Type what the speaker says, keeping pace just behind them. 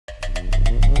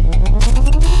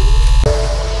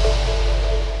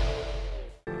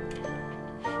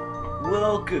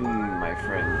Welcome, my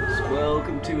friends.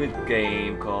 Welcome to a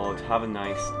game called Have a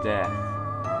Nice Death.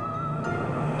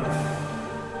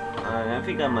 And I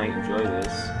think I might enjoy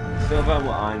this. So about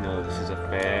what I know, this is a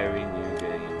very new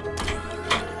game.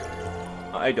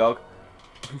 Oh, hey dog.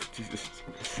 Jesus.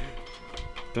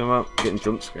 Don't know about getting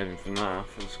jump scared from that. I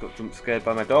just got jump scared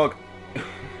by my dog.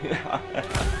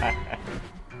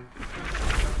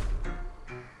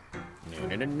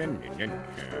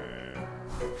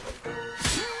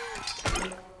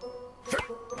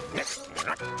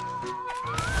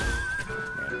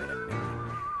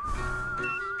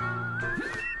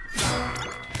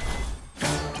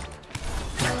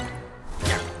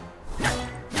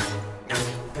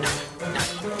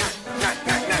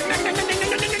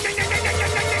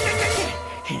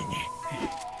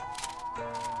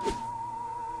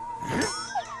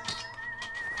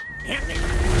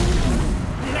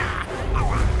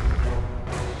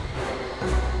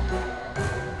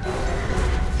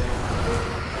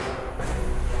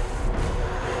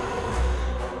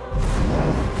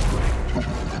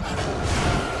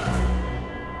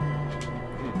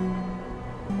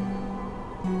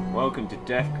 Welcome to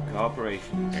Death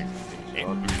Corporation.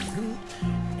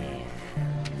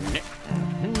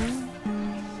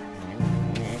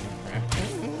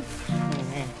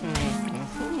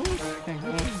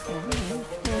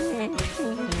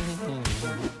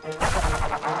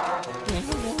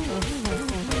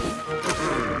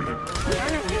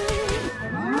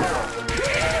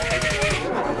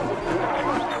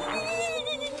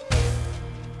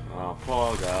 Oh,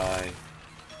 poor guy.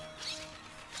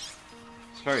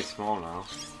 It's very small now.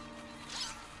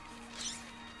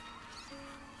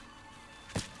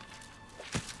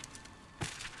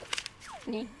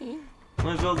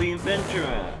 Where's all the adventure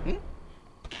at?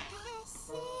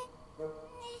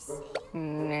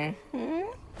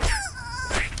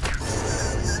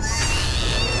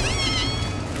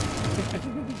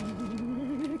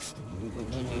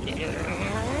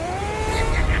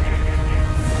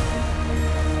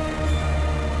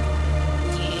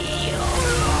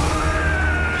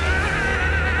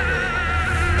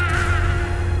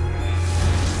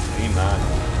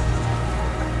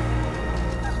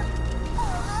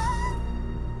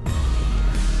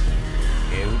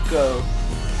 Go.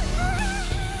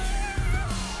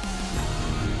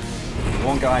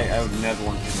 One guy I would never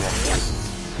want to mess with.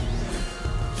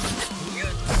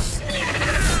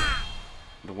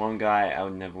 The one guy I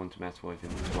would never want to mess with in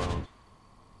this world.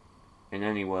 In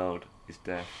any world is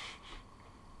death.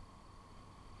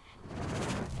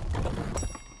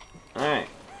 Alright.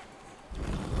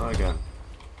 Oh again.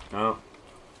 No.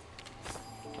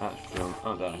 That's true.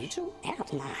 Oh, that's.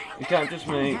 You can't just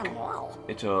make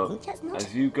it up.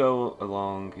 As you go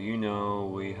along, you know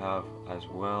we have as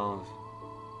well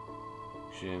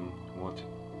as Jim. What?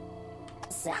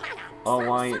 Oh,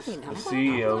 why, it's the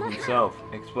CEO himself.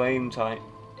 Excellent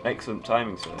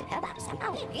timing, sir.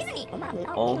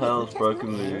 All hell's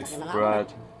broken loose.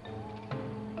 Brad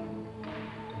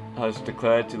has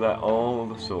declared to let all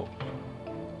the sort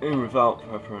in without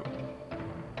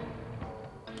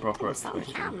proper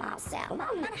explanation.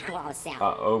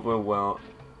 Overwhelmed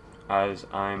as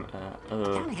I'm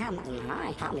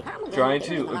trying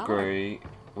to agree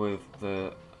with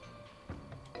the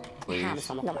please.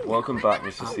 Welcome back,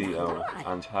 Mr. CEO,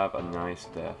 and have a nice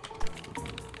death.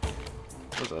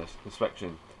 What's this?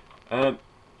 Inspection.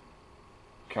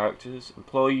 Characters,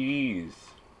 employees.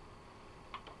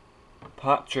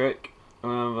 Patrick.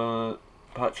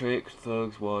 Patrick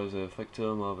Thugs was a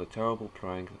victim of a terrible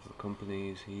prank of the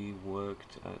companies he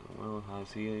worked at. Well,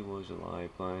 as he was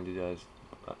alive, blinded as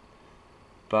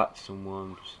bat,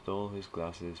 someone stole his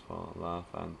glasses for a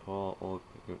laugh, and poor old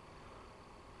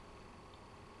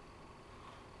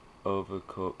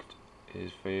overcooked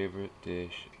his favorite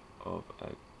dish of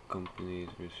a company's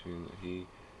restaurant. He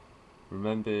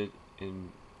remained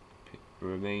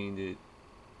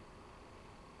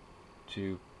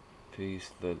to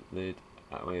piece the lid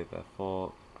with a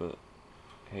fork, but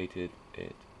hated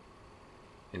it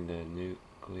in the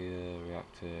nuclear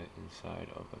reactor inside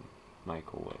of a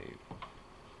microwave.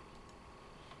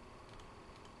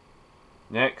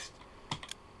 Next,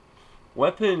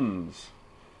 weapons.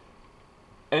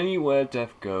 Anywhere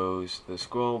death goes, the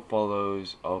scroll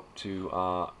follows up to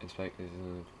our inspectors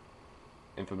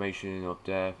information of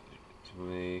death,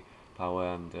 power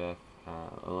and death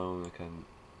alone can.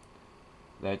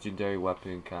 Legendary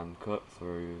weapon can cut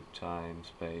through time,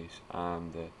 space,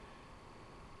 and the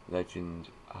legend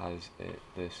has it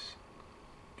this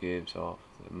gives off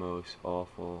the most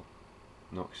awful,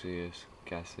 noxious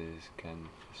gases, can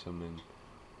summon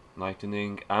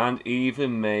lightning, and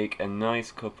even make a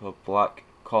nice cup of black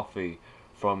coffee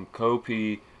from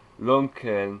Kopi,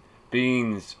 Lunken,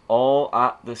 beans, all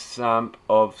at the samp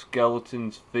of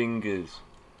Skeleton's fingers.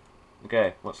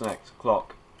 Okay, what's next?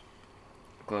 Clock.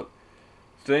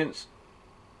 Since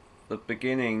the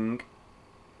beginning,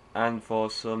 and for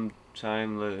some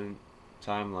timelines,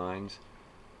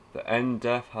 the End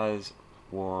Death has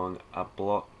worn a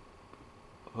block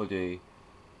hoodie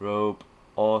robe,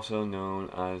 also known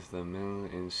as the mill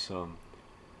in some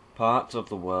parts of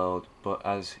the world, but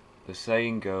as the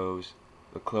saying goes,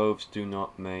 the clothes do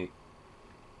not make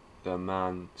the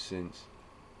man, since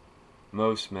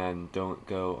most men don't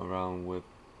go around with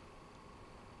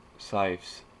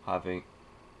scythes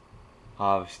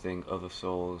harvesting other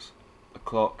souls. A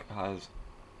clock has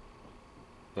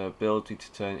the ability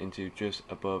to turn into just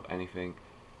above anything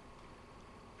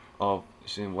of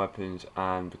some weapons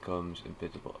and becomes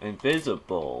invisible.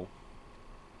 Invisible?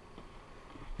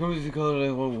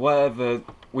 Whatever.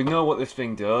 We know what this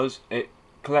thing does. It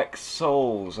collects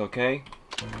souls, okay?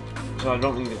 So I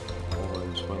don't need it.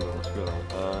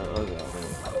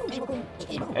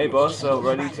 Hey boss, so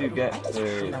ready to get the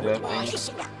thing?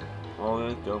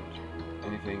 Oh, don't.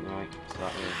 Anything, right?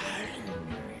 Start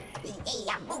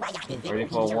here. Ready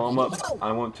for a warm up?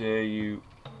 I want to hear you.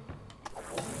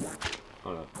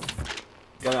 Hold up.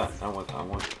 Get out. I want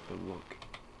to look.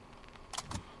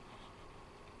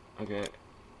 Okay.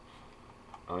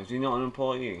 Oh, is he not an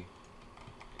employee?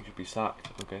 He should be sacked.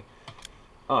 Okay.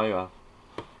 Oh, yeah.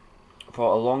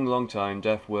 For a long time,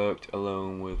 Death worked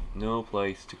alone with no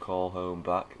place to call home.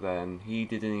 Back then, he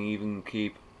didn't even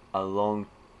keep along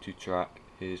to track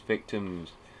his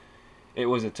victims. It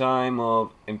was a time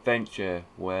of adventure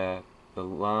where the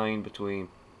line between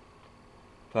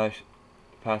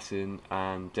passing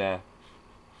and death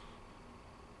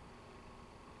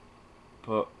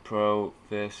put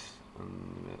this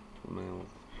and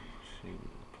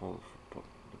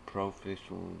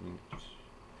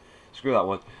screw that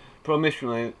one.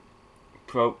 Promissionally,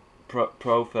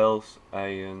 Profels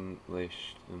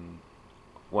Ayenlish,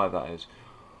 whatever that is,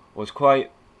 was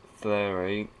quite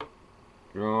theory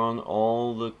drawn.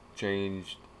 All the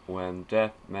changed when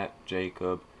Death met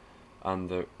Jacob, and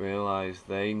they realized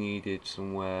they needed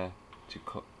somewhere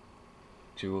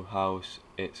to house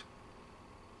its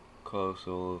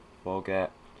colossal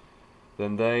forget.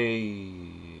 Then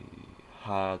they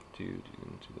had to do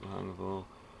the handful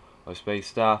of space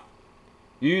staff.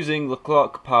 Using the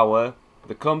clock power,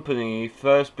 the company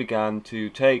first began to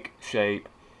take shape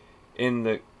in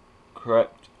the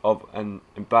crypt of an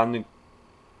abandoned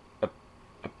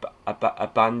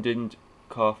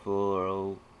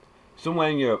cathedral somewhere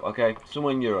in Europe. Okay,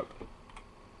 somewhere in Europe.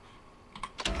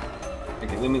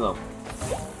 Okay, leave me alone.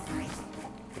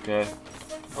 Okay.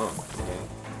 Oh,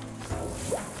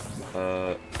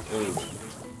 okay. Ooh.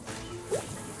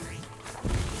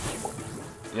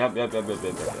 Yep.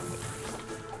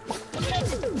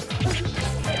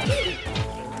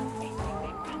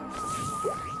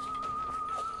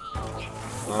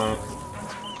 Alright.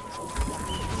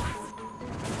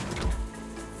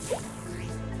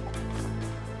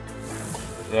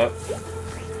 Yep.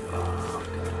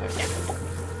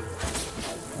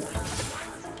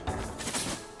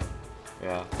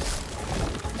 Yeah.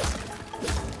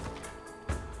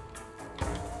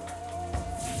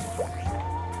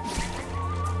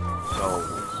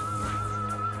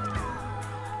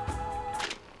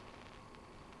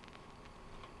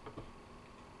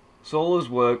 Souls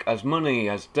work as money,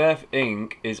 as Death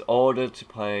Inc. is ordered to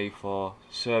pay for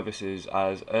services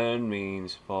as earned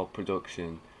means for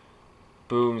production.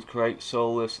 Booms create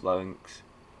soulless links,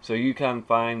 so you can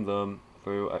find them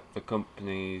through the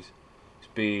company's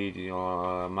speed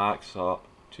or Microsoft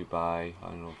to buy, I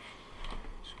don't know,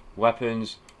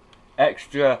 weapons,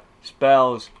 extra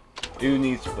spells. Who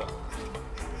needs spells?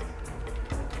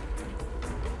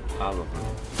 I love them.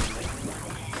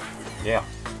 Yeah.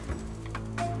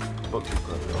 Books is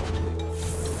good,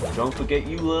 obviously. Don't forget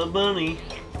you love money.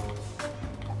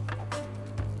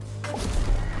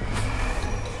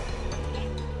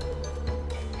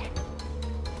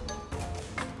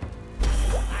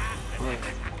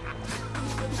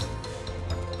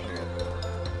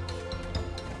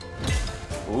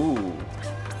 Ooh.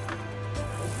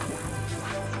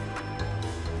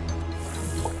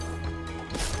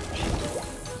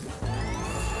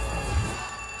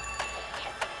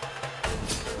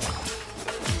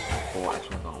 Oh, this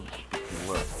one's on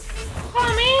work.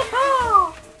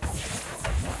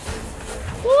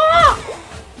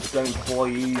 You're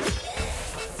employees.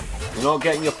 You're not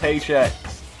getting your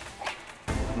paychecks.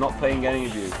 I'm not paying any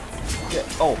of you.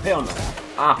 Oh, pay on that.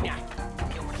 Ah.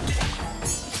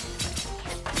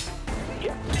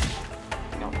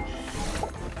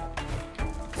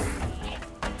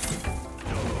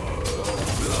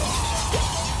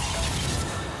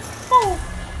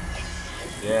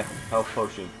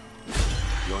 potion.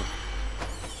 Yoink.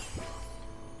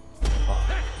 Oh.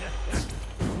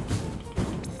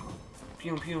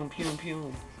 Pew pew pew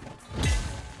pew.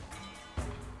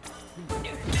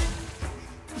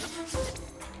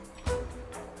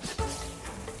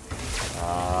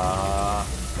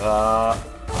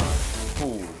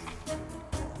 Ooh.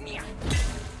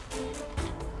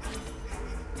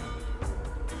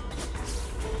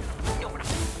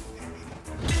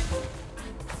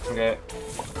 Okay.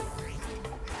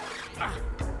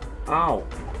 Ow.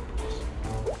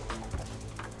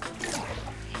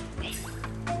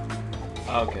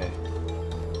 Okay.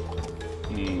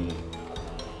 E.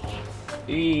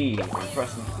 E. I'm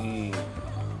pressing E.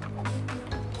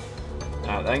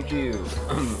 Ah, thank you.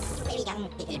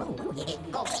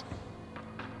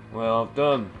 Well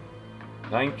done.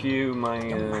 Thank you, my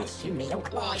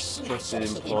trusted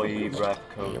employee, breath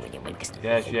coach.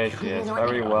 Yes, yes, yes.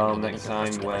 Very well. Next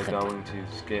time we're going to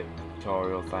skip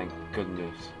tutorial, thank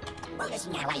goodness.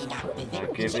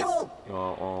 Give it your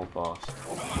all, boss.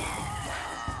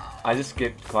 I just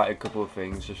skipped quite a couple of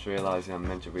things, just realising I'm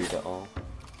meant to read it all.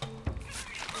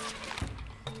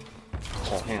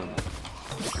 Oh, hang on.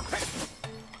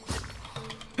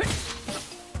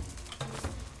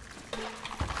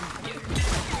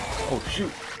 Oh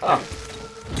shoot! Ah!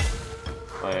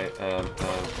 Wait,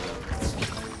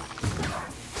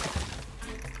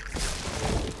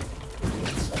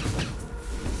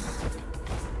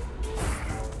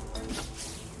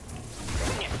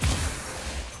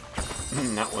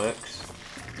 that works.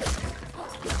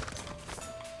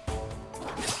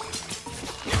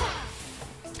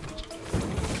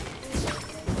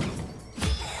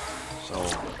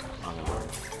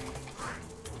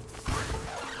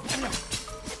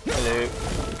 Hello.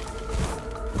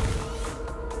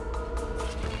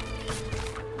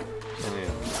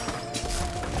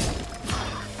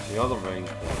 The other range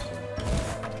person.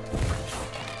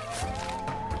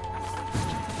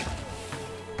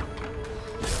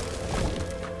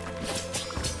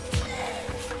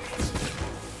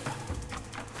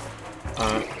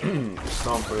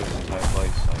 Stomper is in that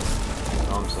place.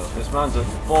 So this man's a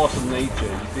force of nature.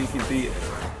 You think he can beat it?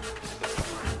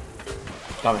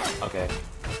 Damn it. Okay.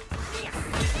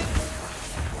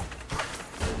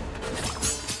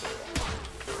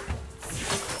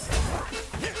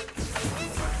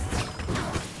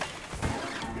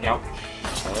 Ouch.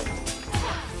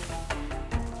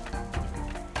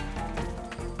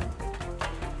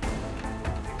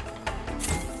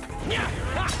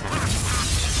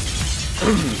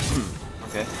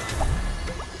 Okay.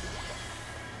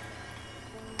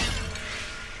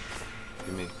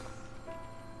 Give me.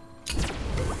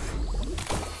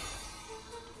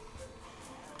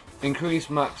 Increase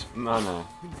max mana.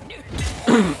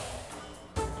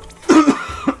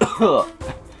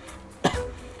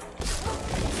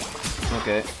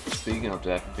 Okay, speaking of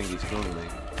death, I think he's killing me.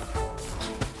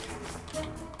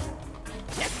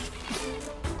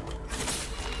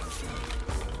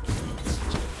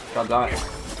 God die.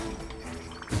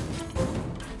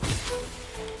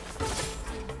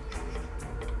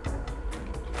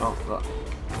 Oh, that.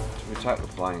 To attack the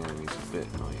flying enemies is a bit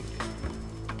annoying.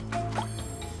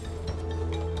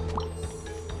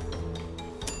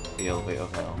 The elevator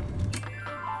of hell.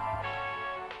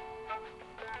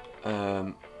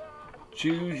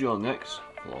 Choose your next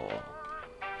floor.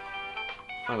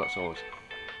 I got swords.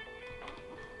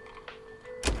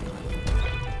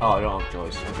 Oh, I don't have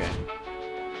choice. Okay.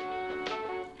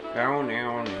 Down,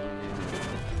 down, down.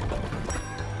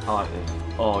 I like this.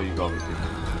 Oh, you got me.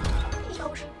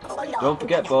 Don't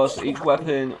forget, boss, each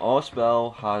weapon or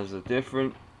spell has a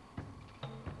different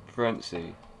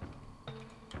frenzy.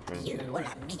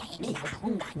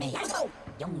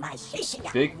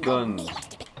 Big guns.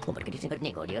 Everything.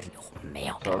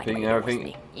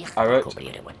 I wrote,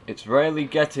 it's really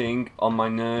getting on my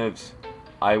nerves.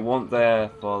 I want there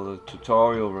for the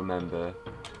tutorial, remember?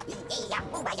 Yes.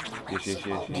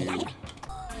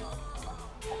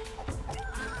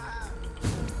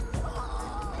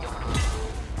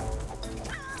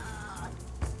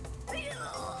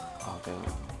 Okay.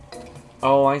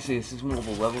 Oh, I see. This is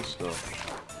multiple level stuff.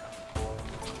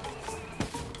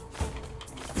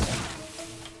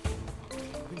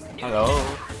 Hello.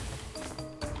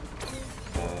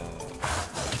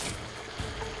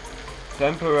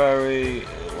 Temporary.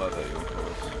 Whatever you call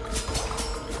it.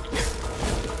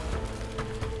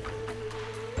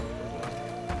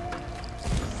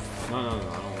 No, I don't want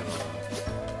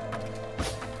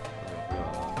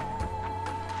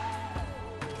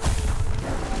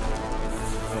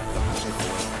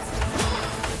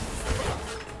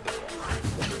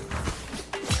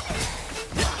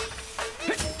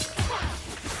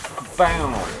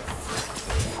Bam!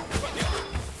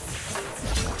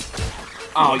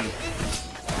 Oh, you...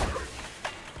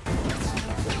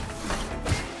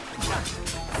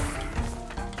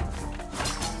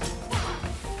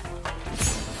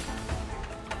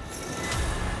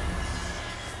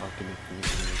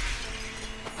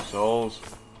 Souls.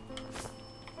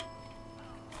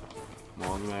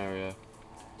 More in the area.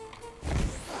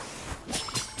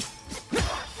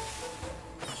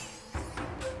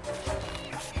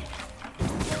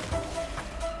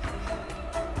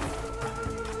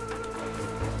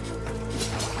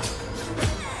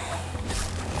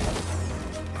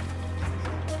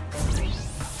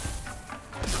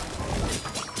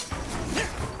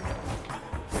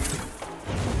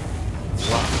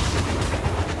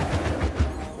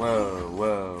 Whoa,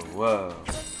 whoa, whoa.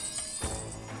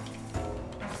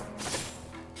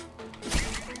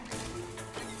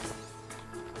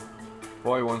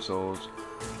 $41 souls.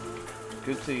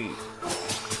 Good to eat.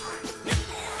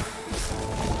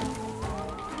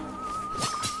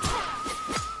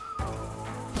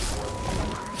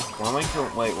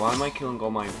 Why am I killing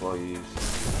all my employees?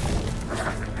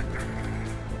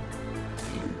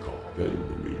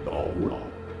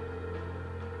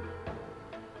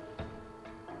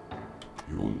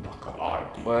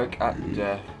 Work at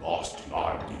death.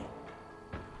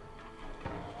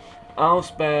 I'll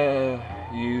spare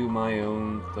you my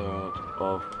own thought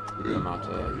of the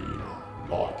matter.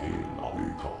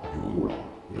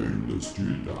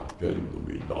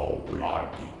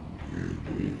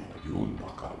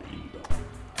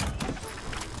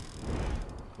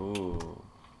 Ooh.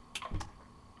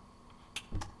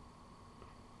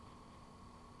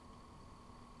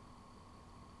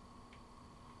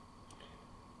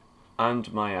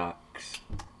 And my axe.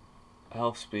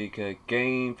 Health speaker.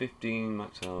 Gain 15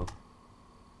 max health.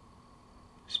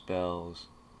 Spells.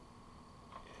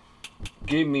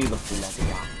 Give me the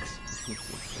bloody axe.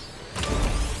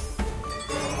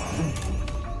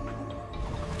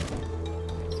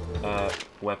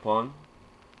 Weapon.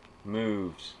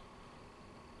 Moves.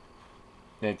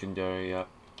 Legendary, yep.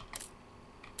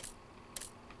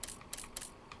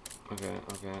 Okay.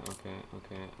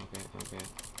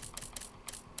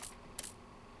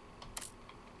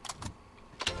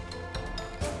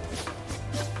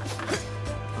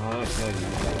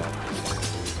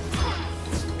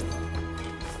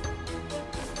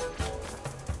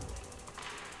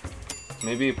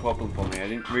 Maybe a problem for me. I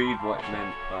didn't read what it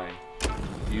meant by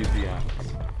use the axe.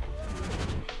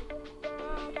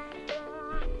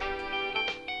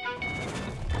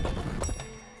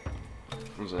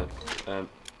 What was it?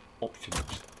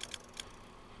 Options.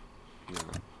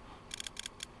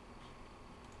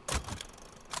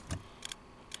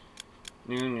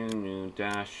 No. New.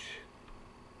 Dash.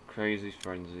 Crazy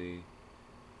frenzy.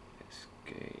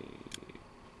 Escape.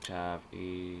 Tab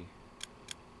E.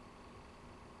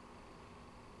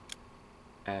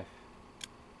 F.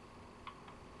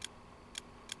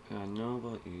 I know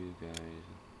about you guys.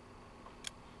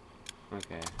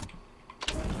 Okay.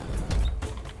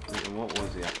 And what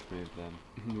was the axe move then?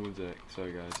 One sec.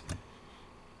 Sorry guys.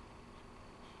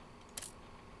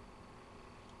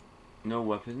 No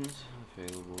weapons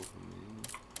available for me.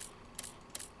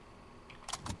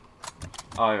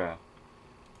 Oh yeah.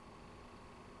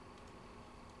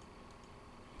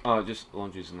 Oh, it just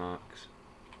launches an axe.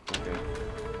 Okay.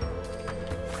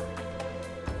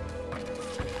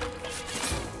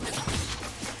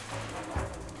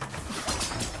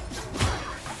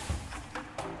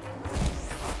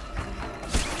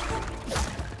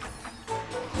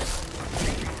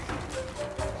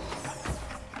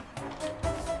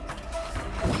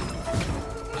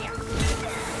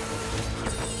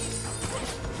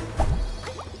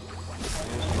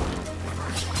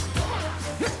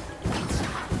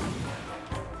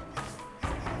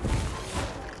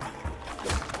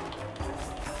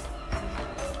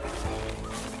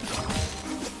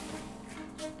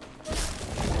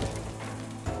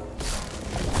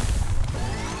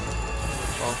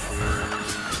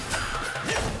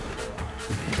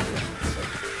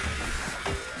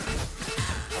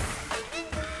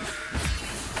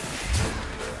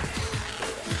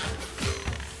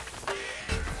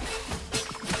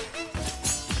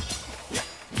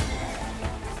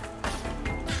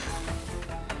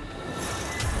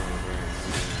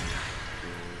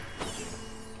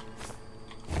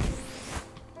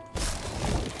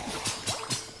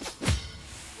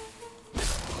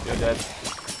 You're dead.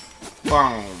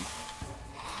 Boom.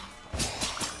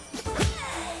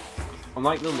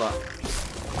 Unlike the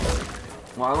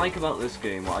what I like about this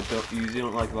game, what I usually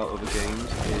don't like about other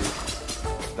games,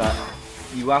 is that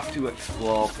you have to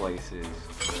explore places.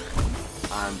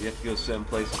 and you have to go to certain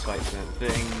places, fight certain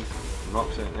things,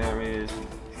 unlock certain areas,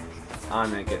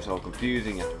 and then it gets all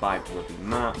confusing. You have to buy bloody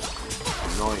maps.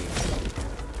 It's annoying.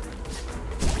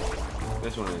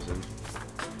 This one isn't.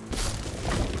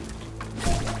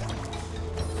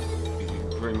 You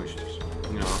can pretty much just,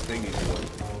 you know, thingy stuff.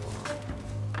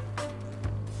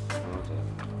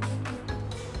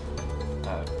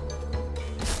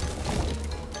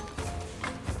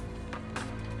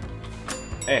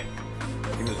 Hey,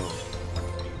 give me those.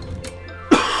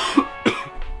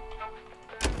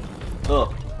 Oh.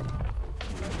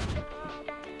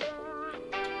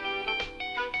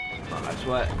 I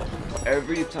swear,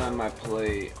 every time I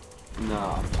play,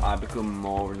 nah, I become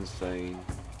more insane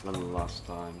than the last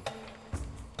time.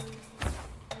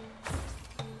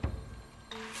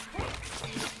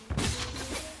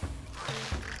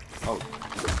 Oh.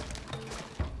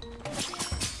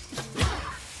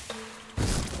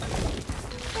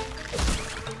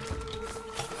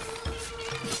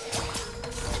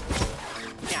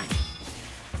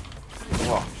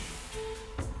 Watch.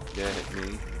 Yeah, hit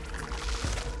me.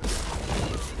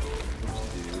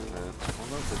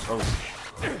 Oh.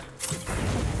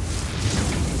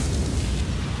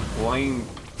 Flame.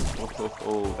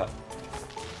 Oh, that's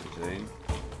insane.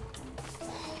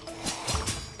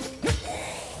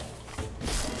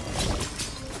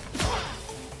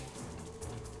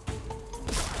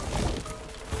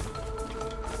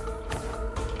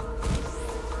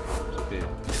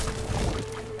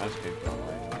 That's good.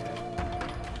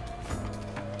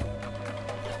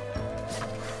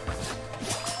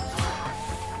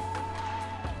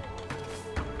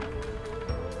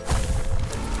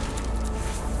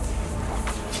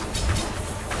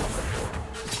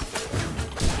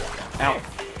 Ow!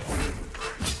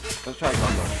 Let's try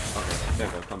combo. Okay, there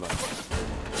we go, combo.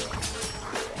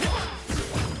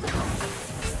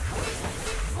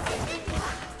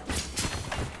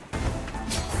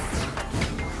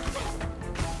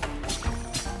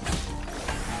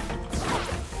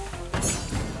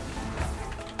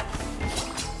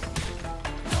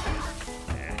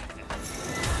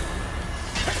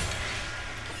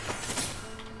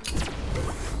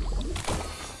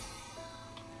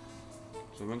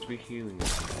 So once we healing it.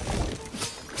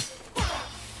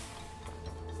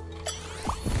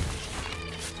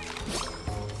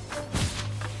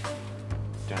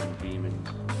 Damn demons.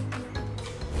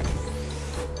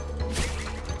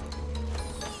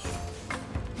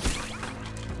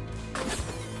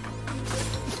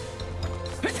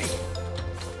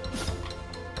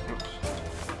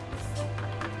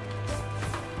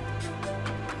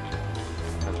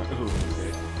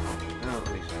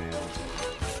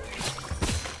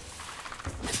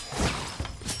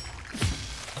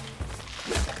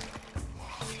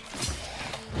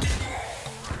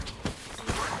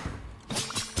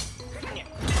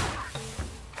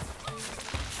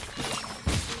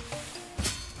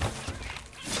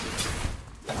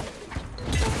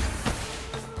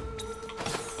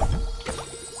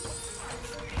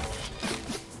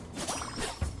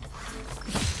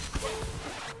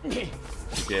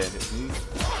 Yeah, hit me.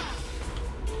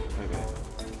 Okay.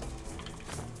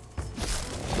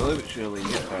 Slowly but surely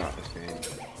get better at this game.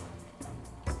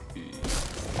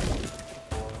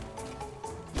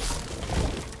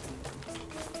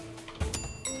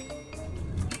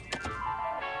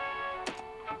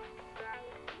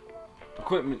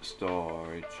 Equipment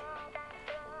storage.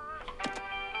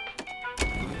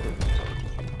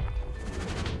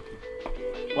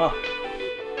 Wow.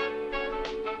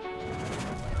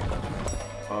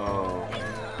 Oh.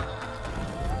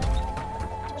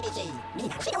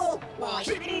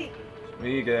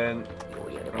 Me again.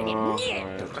 Oh, sorry,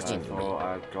 I thought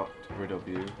I got rid of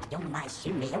you.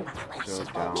 So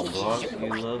down boss, you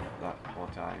love that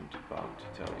what I'm about to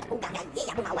tell you.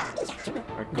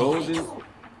 A golden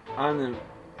anime.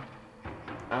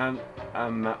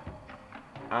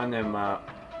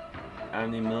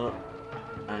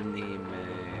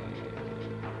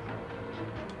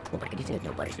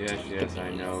 Yes, I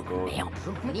know, golden.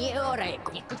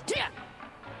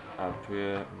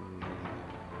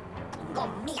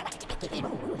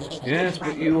 Yes,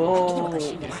 but you all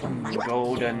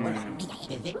golden, a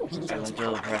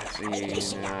little pressy,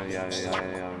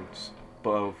 yeah,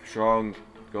 both strong,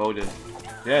 golden.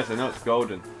 Yes, I know it's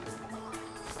golden.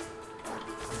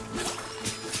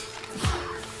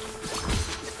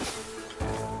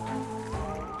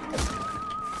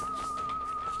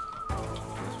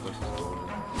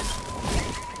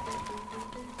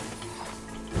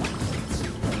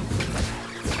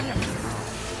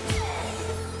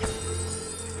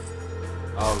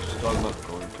 Oh, she's talking about the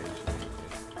golden page.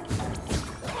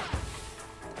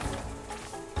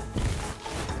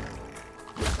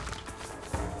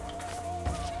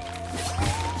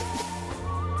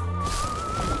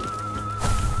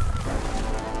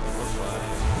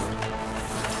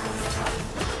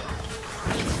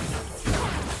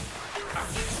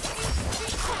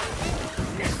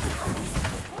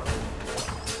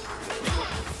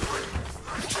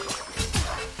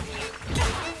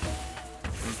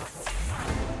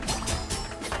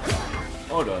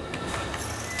 Hold on.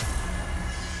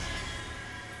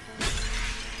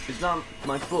 Is that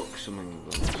my book summoning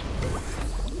them?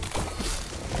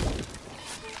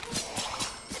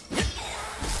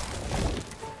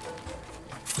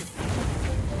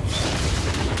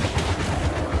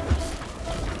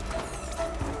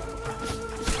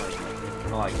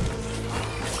 Right.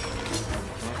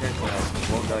 Okay, well,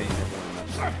 one day you never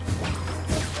remember.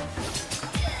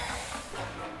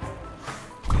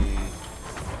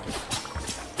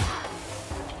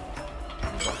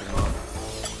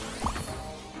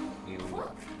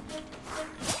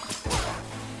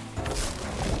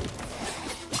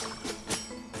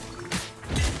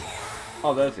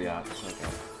 Oh, there's the axe, okay.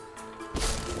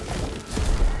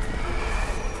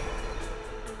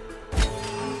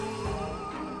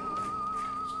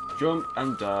 Jump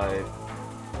and dive.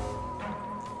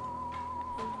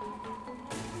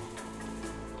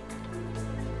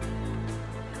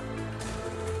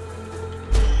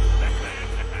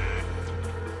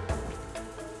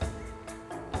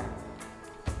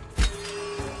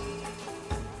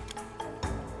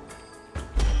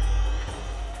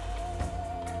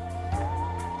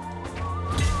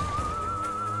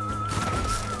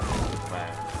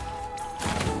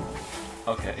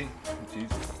 Okay,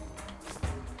 Jesus.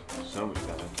 So much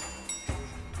better.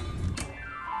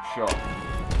 Shot.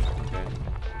 Okay.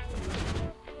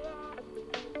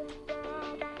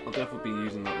 I'll definitely be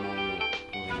using that more.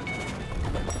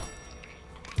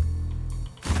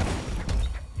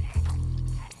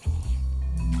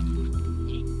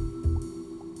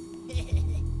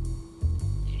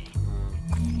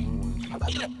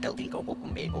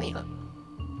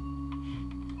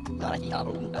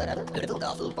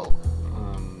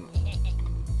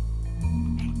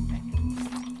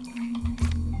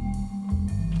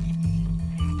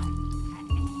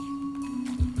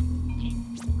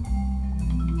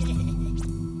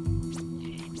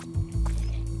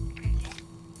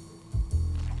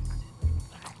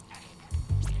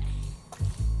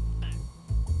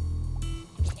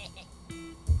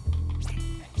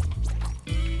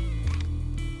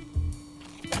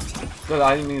 Good,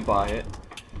 I didn't mean to buy it.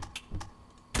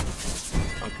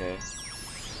 Okay.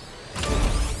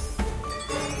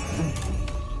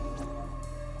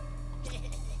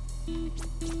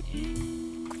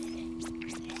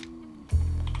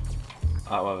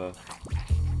 Whatever.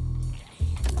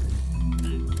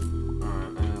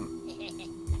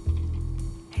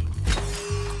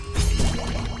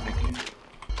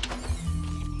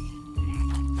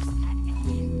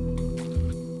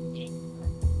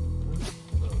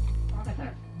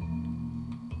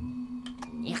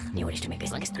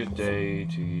 Good day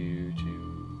to you too.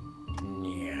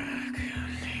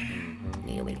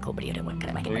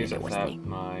 Please accept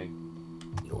my...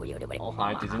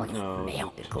 I didn't know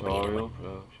the tutorial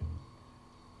approach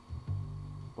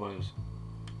was...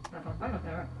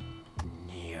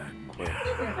 quit.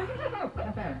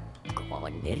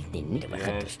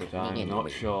 Yes, but I'm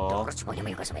not sure.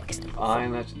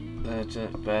 I'm at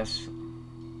best.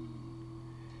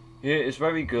 Yeah, it's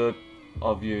very good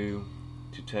of you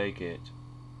to take it.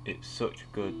 It's such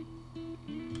good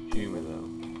humor though.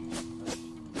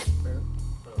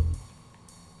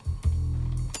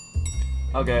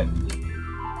 Okay.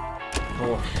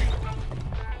 Oh.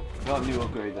 Got a new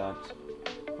upgrade that.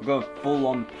 We're going full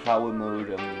on power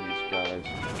mode on these guys.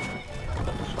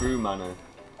 Screw mana.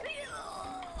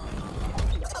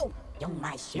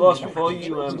 Boss, before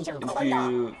you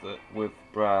interview with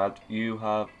Brad, you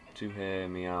have to hear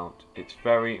me out. It's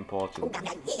very important.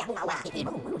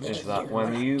 Is that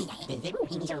when you...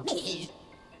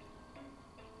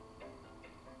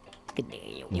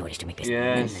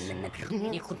 Yes.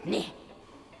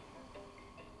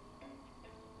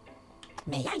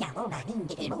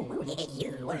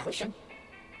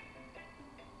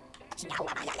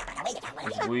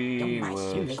 We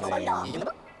were saying...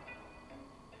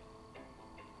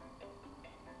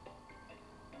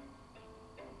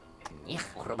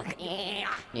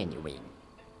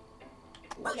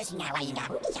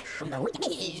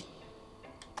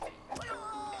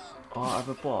 Oh, I have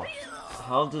a boss.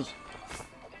 How does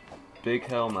Big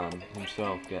Hellman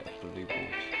himself get the boost?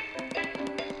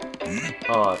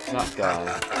 Oh, it's that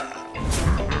guy.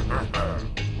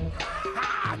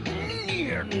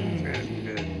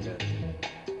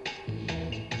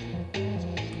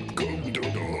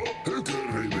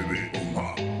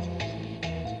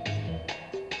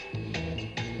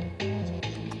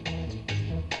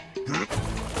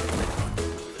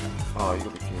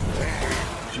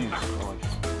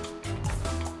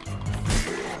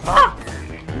 Ah!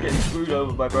 I'm getting screwed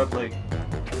over by Bradley.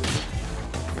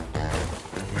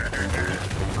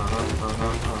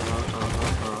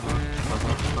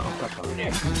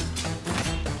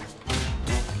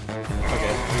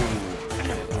 Okay.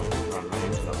 Run right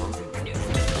into that one.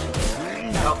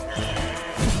 No.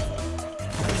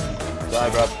 Die,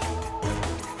 Brad.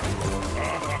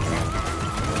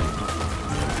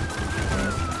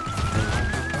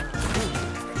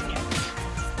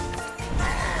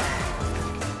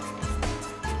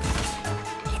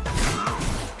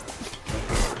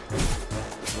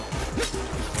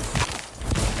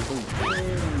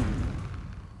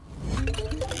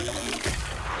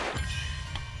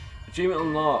 Achievement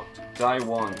unlocked. Die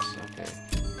once.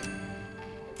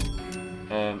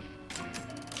 Okay.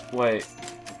 Wait.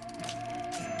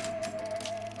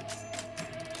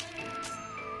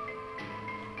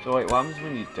 So wait, what happens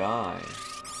when you die?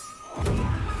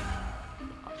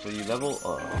 So you level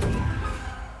up.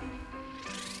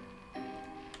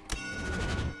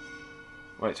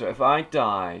 Wait, so if I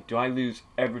die, do I lose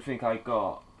everything I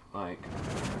got? Like,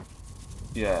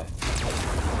 yeah.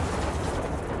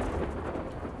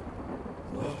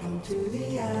 Welcome to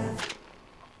the end.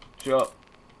 Shut up.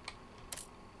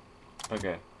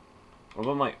 Okay. What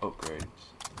about my upgrades?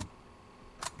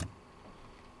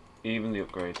 Even the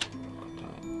upgrades.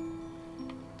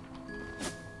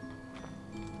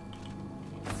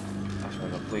 That's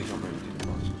right, please don't bring me to the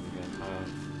boss again.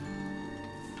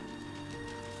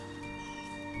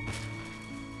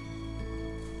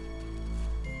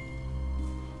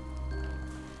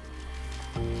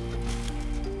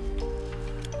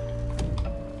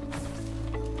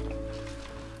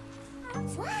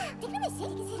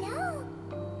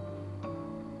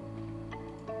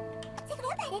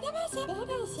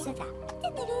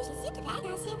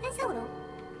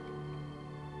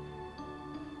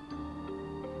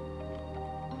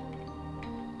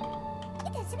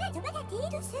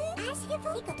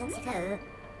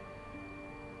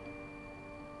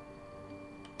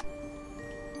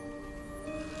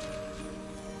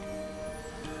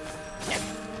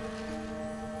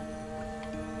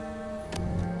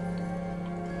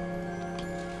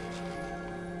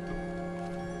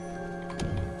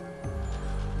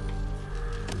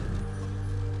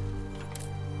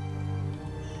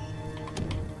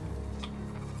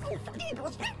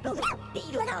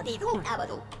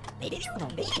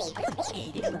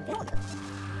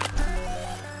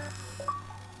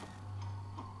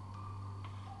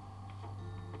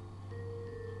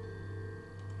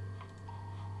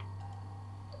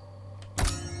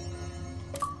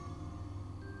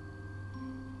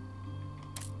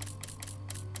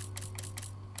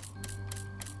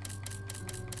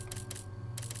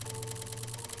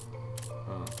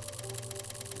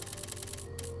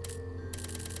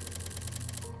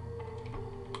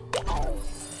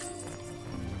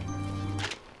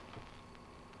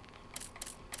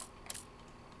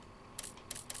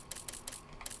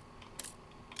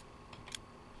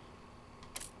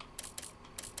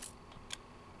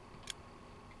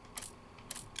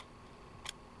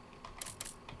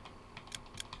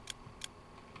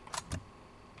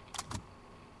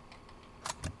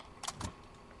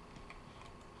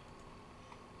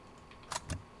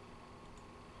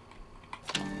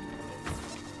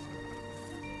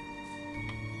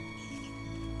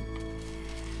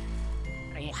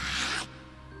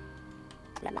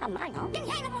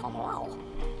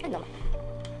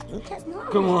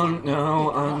 Come on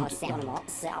now, and...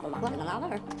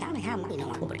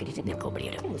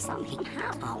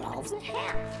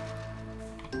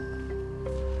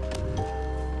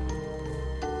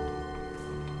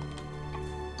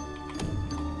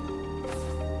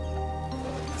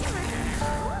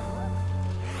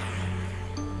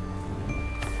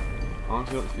 On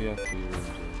to the FP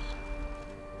Rangers.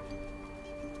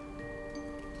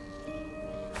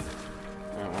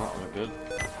 Good.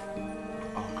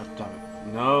 Oh, god damn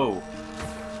it. No!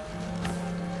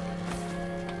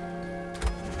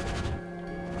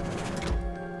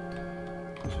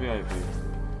 What's the IP?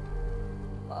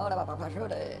 I don't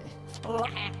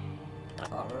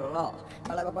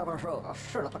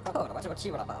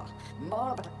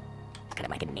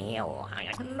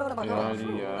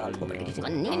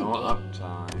have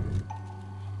time.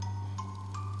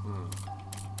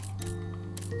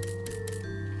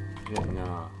 Yeah, no.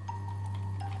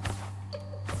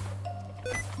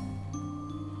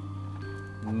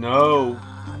 No.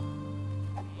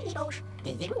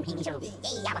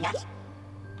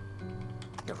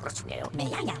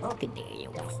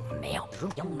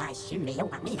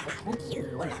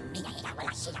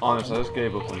 Honestly, I just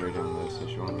gave up on reading this. If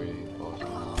you want to read it,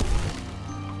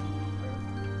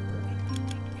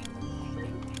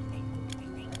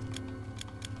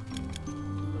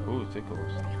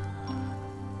 tickles.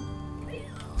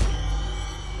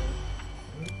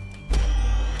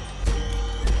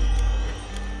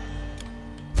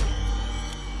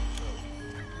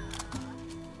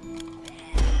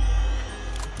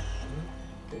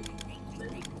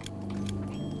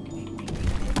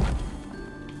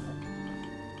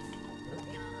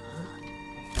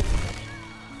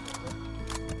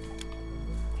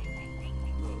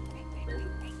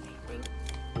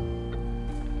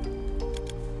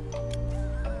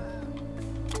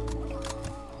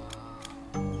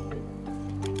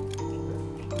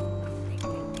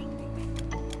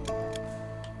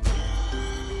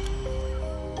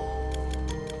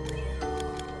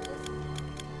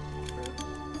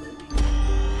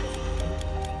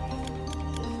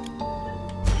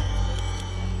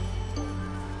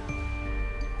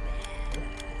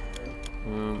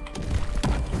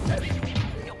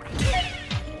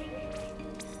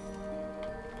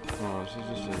 Oh, this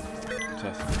is just a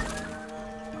test.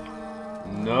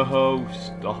 No,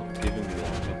 stop giving me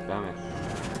that. God damn it.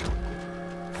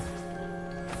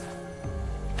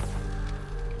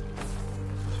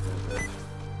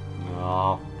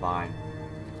 No, fine.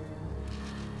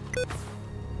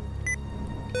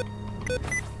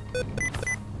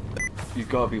 You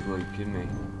gotta be bloody kidding me.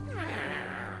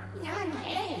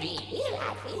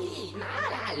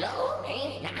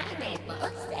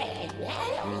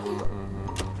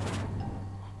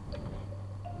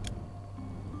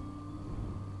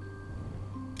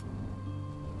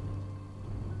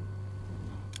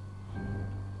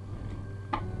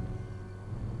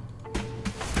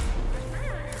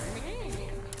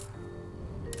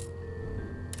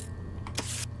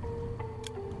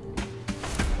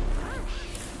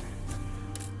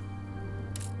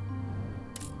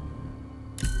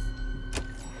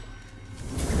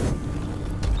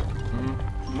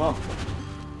 Come on.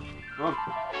 Come on.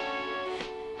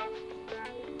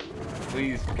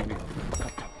 Please give me.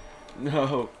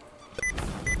 No.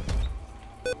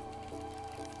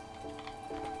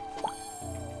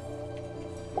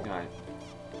 Guys.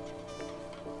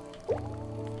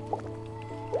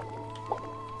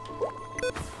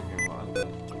 Okay, what is this?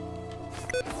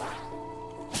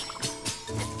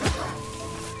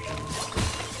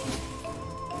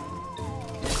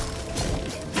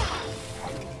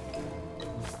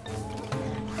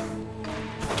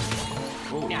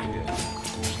 Oh, yeah.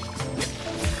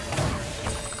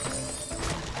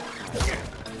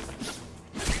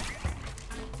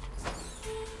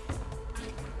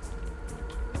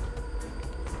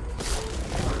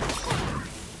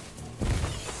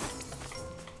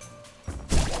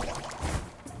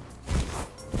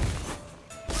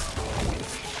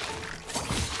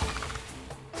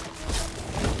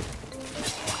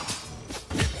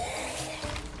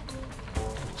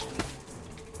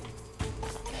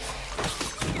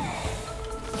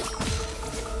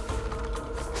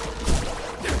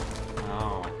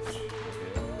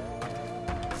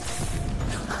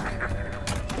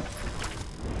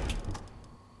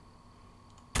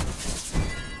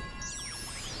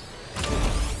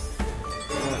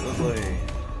 Lovely.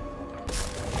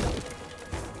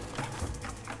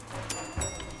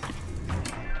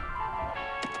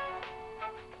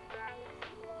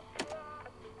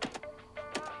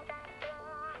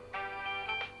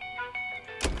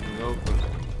 No, I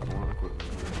want to quit.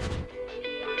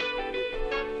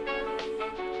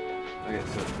 Okay,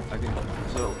 so I can.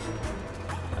 So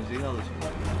I see how this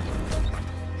works.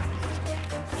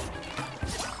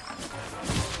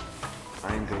 I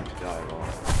am going to die at all.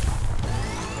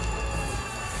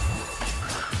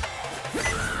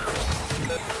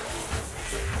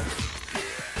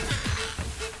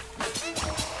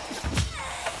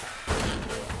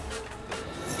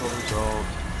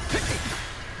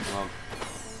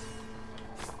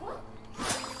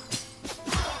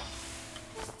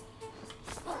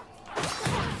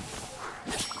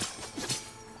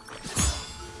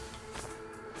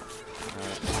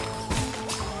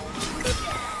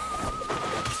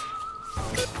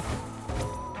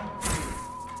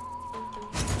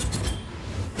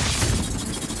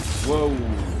 Whoa!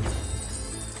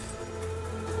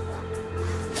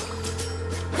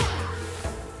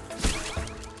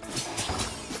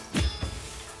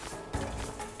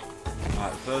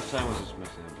 Alright, first time was just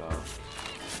messing about.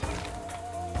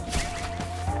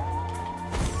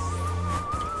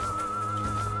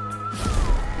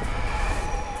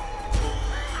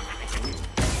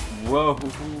 Whoa!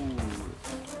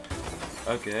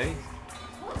 Okay.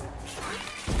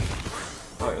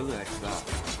 Alright, who the heck is that?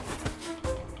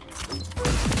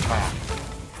 Fire.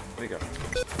 There you go.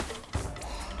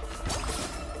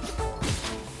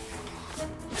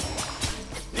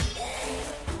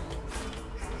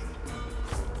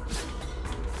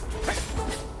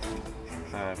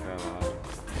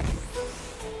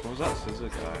 that scissor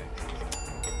guy?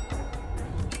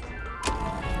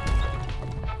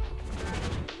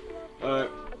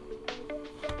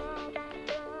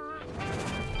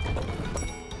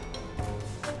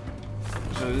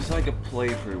 So it's like a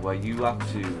playthrough where you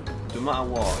have to, no matter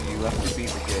what, you have to beat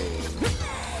the game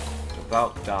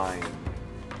without dying.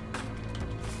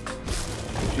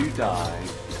 If you die,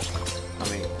 I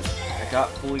mean, I can't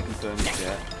fully confirm it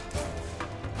yet.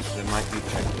 There might be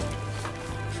checkpoints.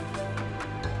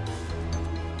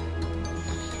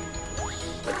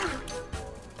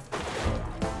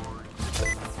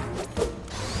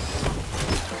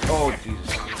 Oh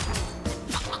Jesus!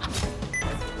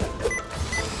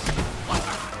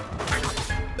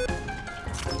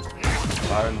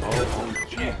 Fireball! Oh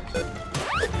Jesus!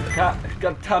 God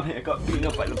damn it! I got beaten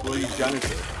up by the bloody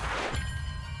janitor.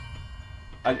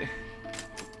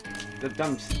 The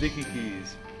damn sticky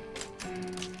keys.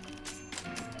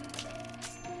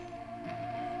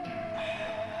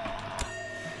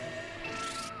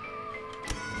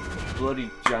 Bloody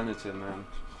janitor, man.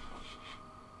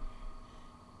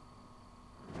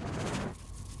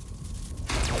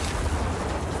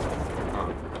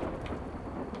 Oh.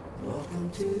 Welcome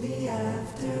to the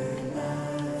afterlife.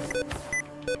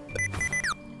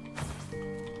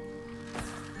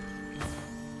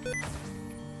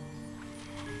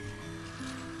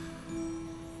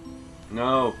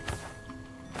 No.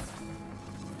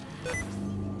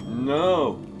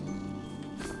 No.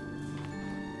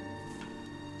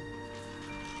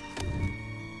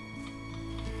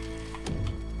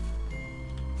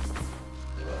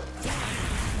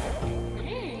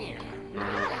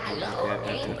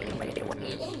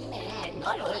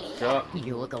 Shut.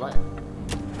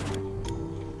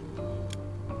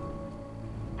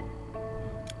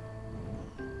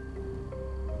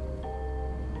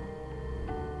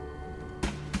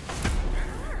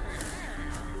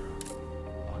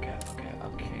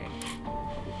 Okay.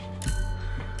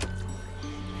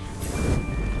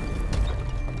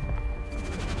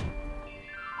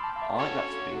 I like that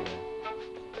speed.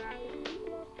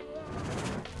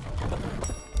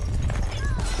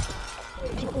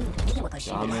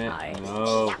 Damn it,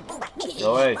 no. Go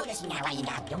away.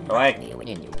 Go away.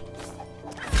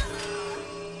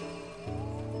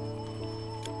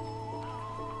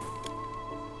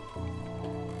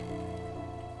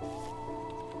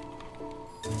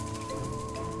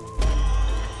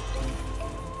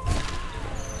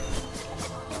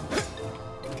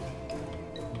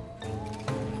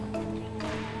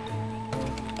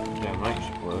 Yeah, might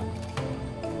should work.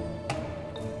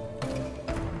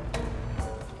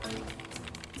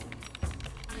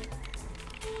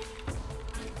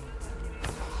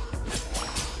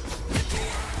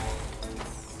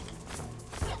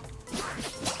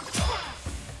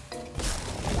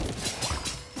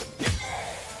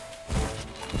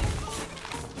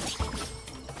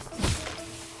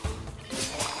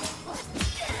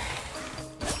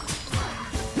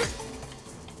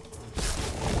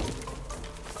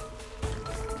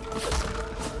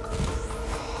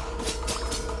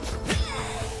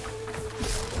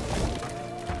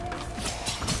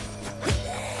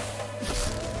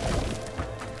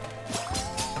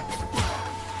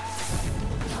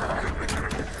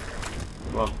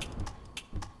 Well.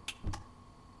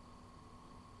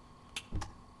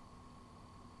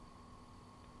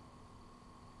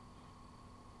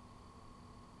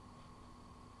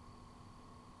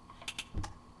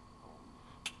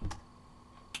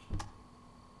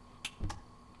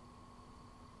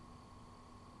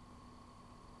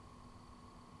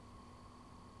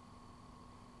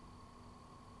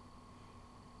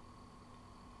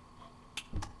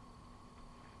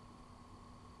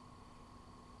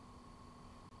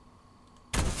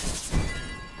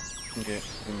 Okay,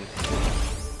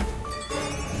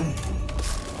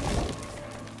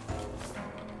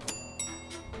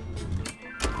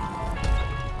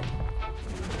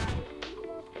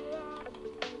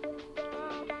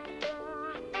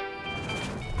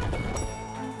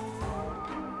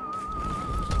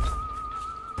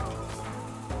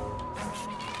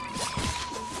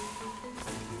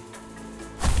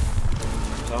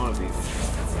 I want to beat this guy.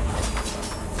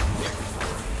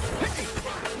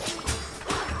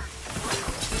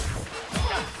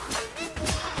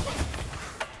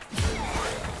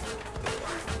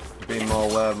 Be more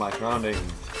aware of my surroundings.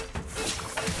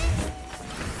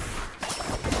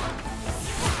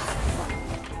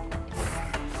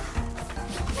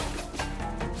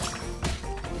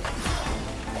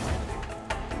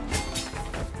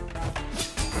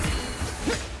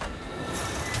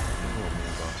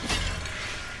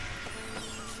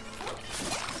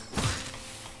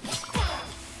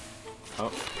 Oh.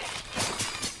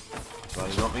 So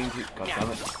he got me. mean to. God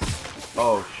damn it.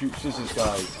 Oh, shoot scissors,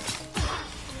 guys.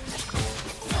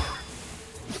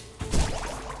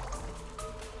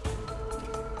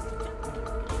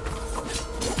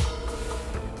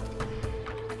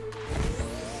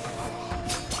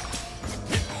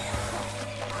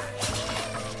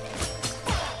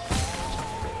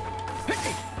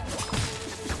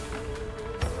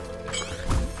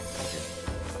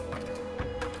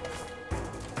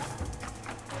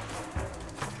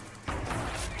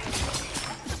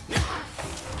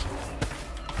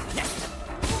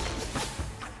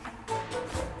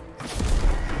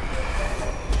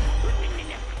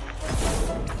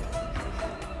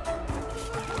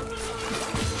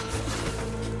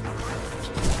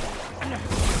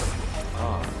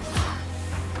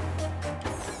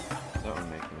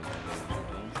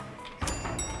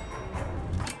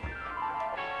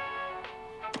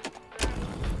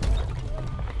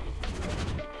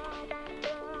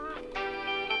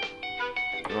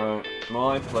 Right, the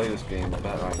more I play this game, the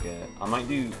better I get. I might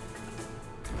do.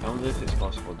 I wonder if it's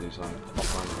possible to do something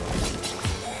offline.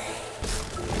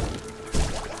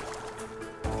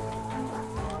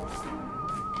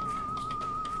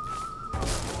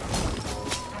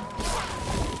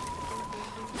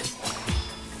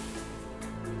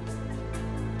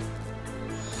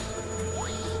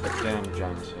 Damn,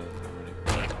 Jansen.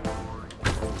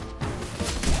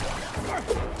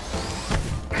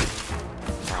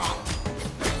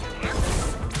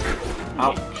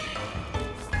 Ouch.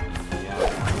 Yeah.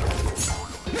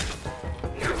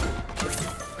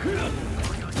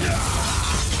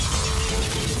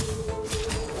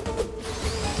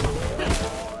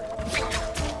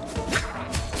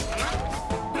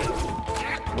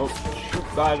 Well, shoot,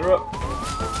 guys are up.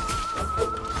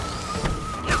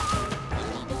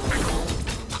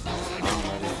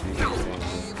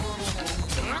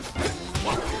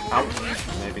 Ouch.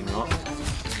 Maybe not.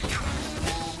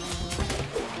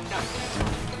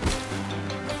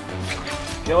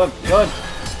 Kill him! Kill him!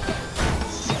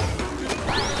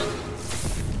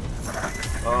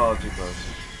 Oh, too close.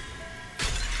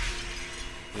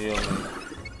 Heal him.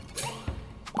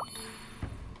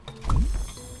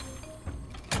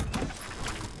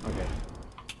 Okay.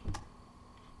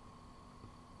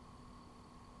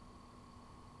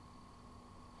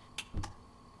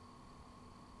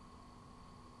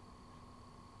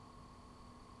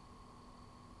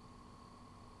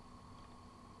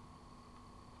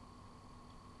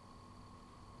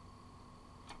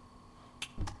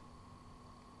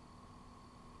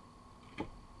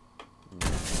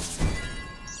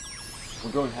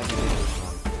 We're going heavy hitters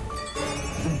now.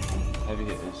 Heavy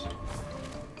hitters.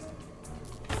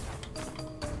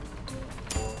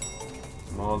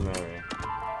 More the merrier.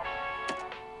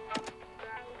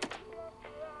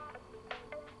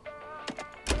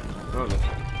 Oh, look.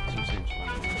 Some seems fun.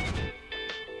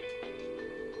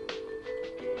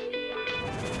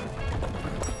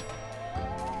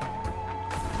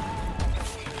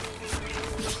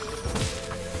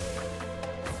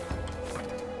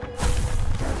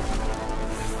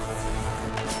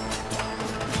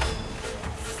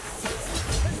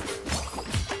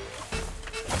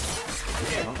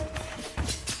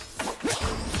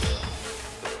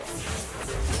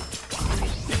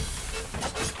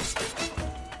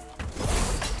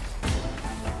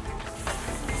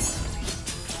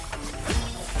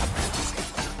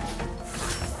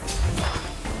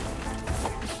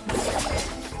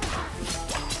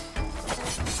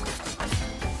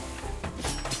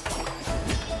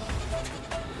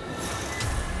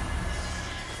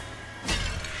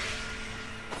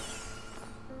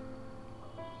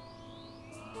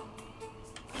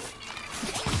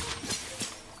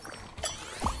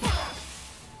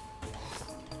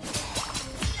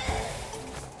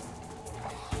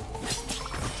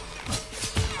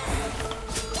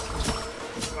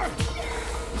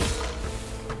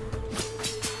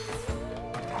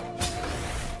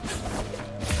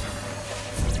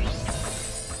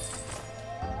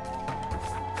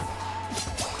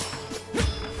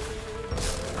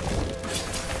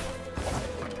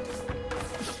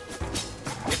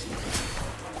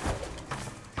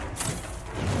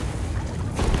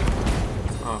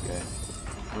 Okay.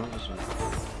 Oh, this one.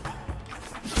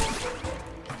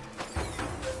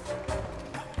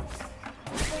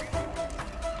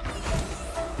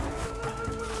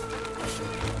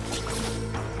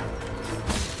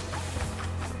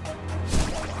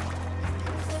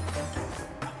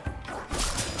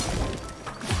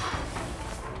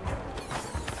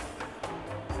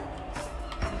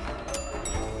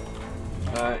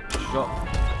 Alright, shot.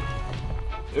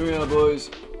 Here we are, boys.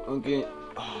 Okay.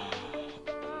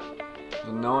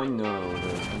 So now I know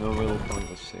there's no real point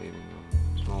of saving them.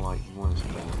 So more like you want to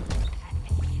spend.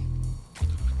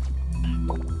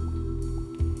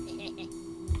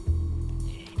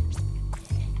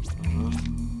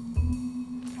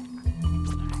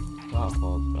 That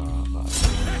falls that.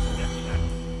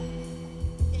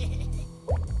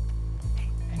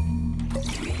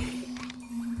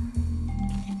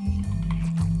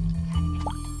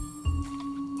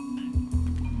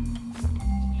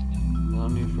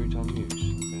 Not new 3-time use.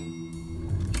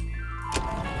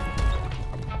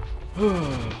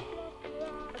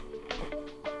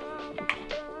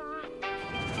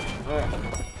 Okay.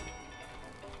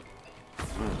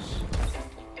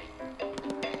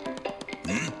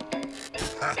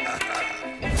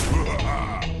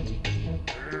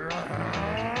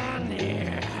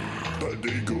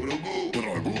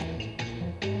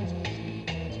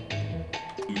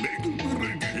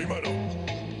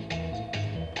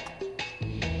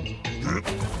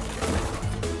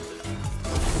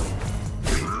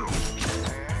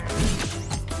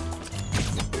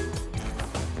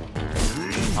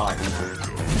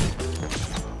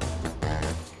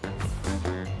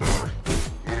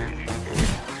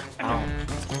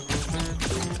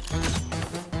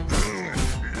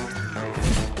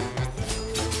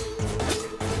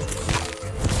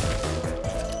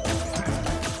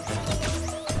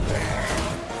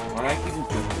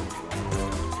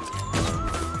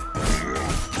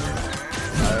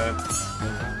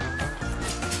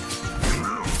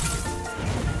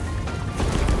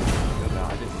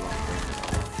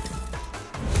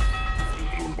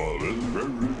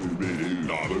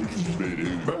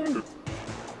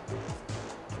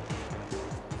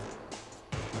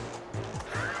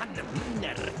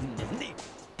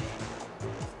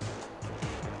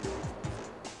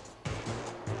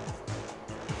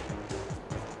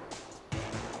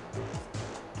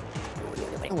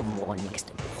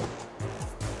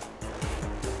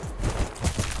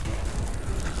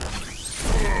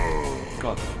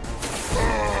 God.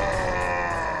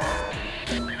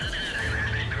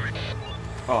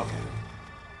 Oh, okay.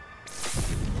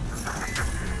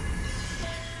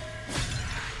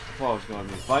 I thought I was going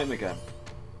to fight him again.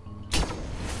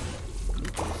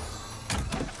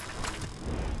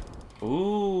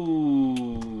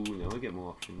 Ooh, now we get more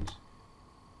options.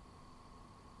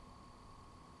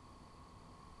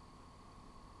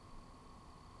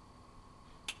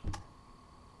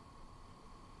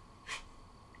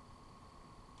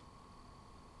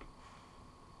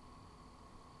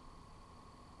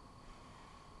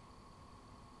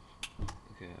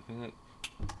 Okay, I think I'd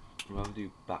rather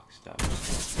do backstab.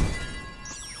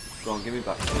 Go on, give me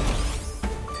backstab.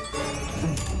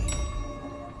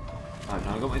 Alright,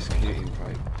 now I've got my security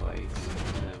plate,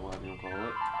 whatever you call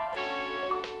it.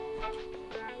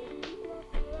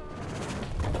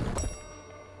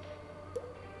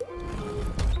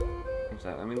 So,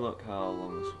 let me look how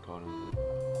long this recording is.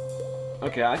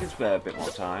 Okay, I can spare a bit more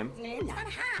time.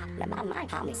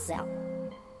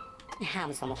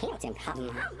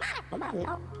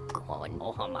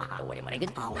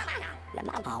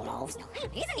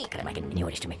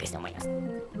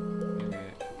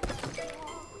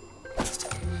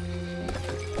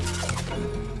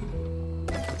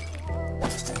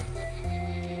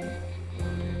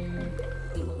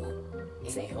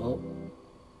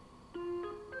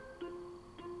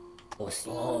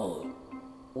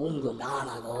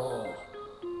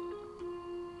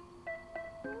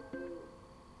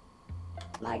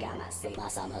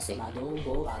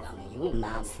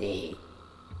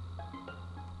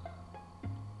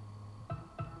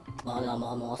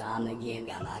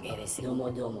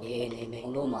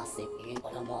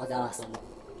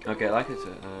 Okay, like I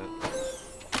said,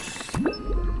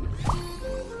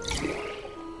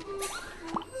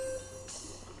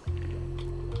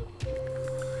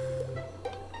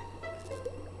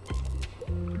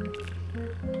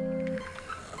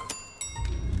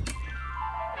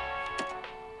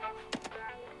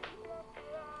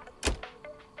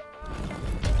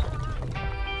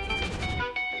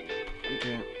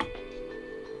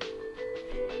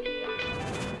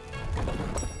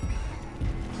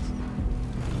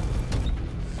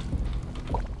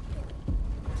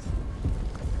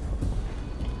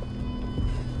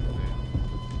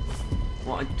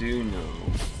 what I do know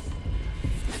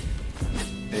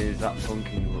is that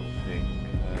funky little thing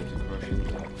to crush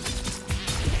into.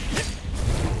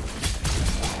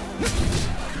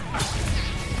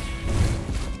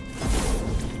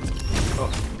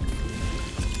 Oh.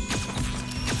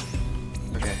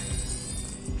 Okay.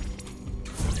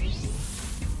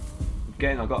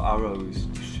 Again, I got arrows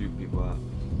to shoot people at.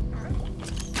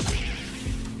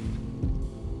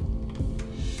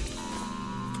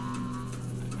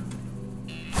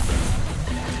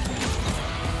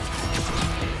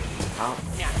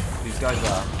 guys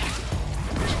are.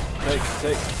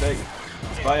 Take.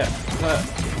 Fire.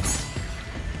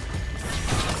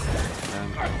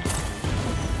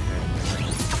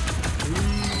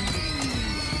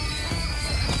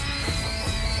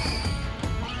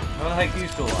 How the heck do you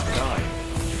still die?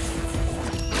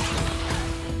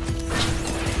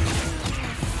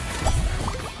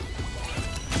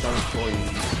 Some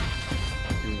employees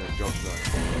doing their job right.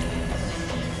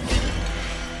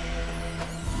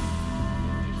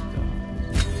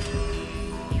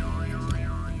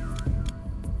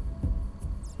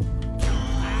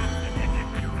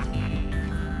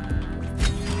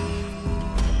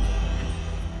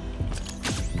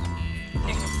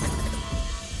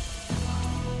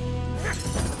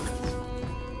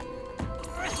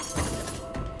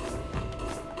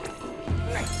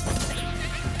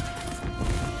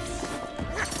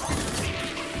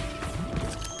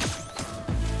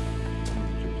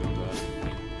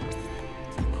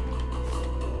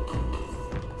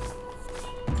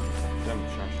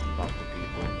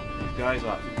 Guys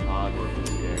are hard and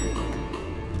scary.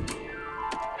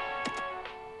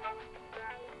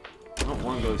 I don't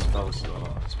want to go spell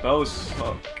star. Spells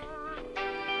suck.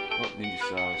 What ninja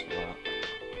stars for that?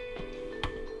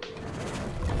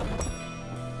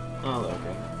 Oh,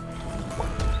 okay.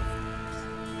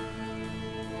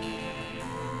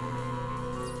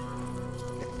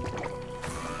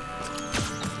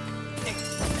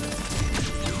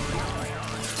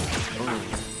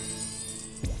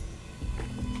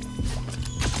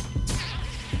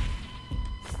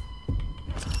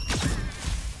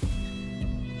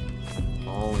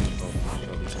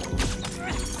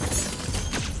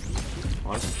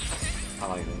 I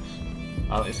like this.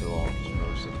 I like this a lot, just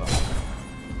most of that.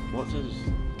 What does...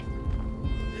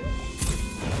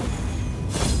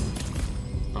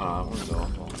 Ah, that one's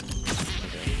awful.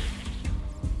 Okay.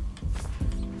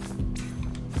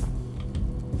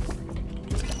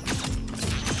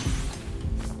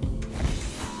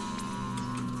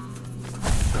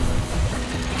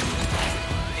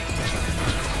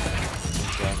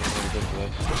 Yeah, I think I'm good for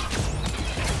this.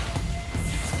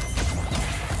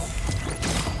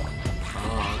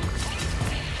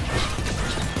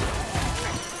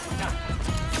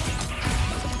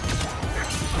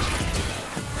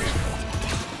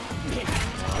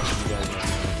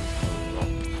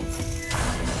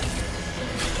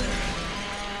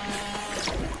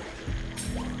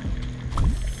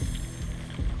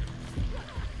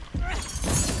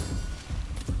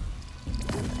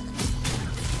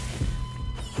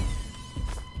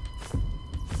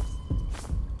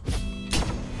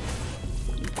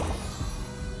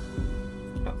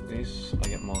 I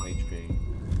get more HP.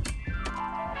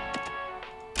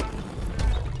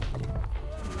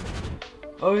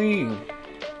 Oh,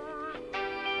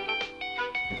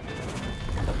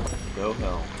 go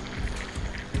hell.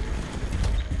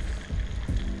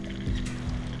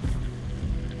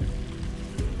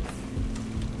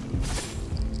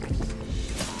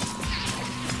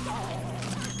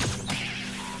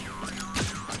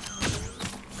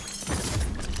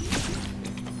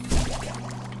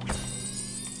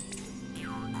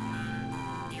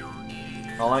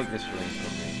 I like this range for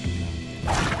me.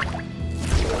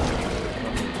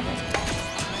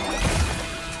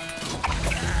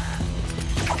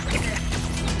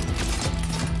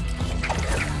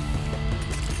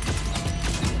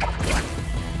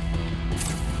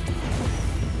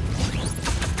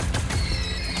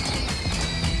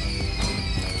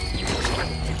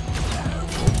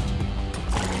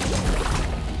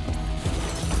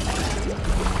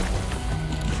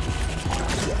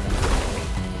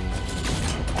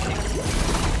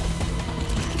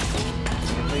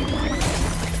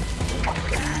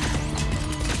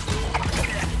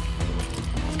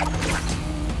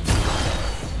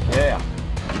 Yeah.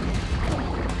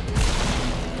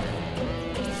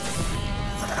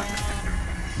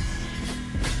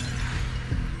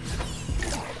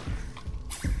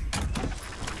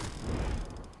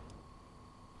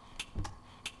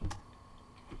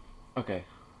 Okay.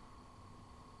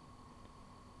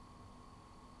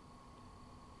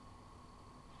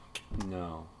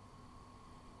 No.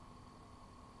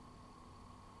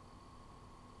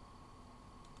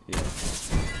 Yeah.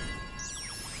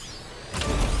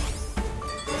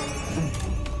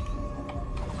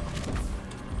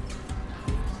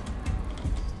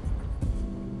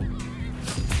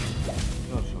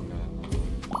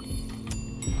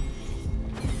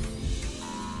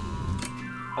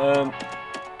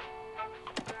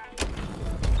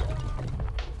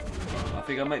 I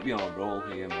think I might be on a roll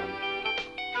here, man.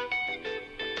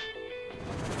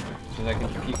 So I can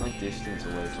keep my distance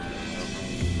away from myself.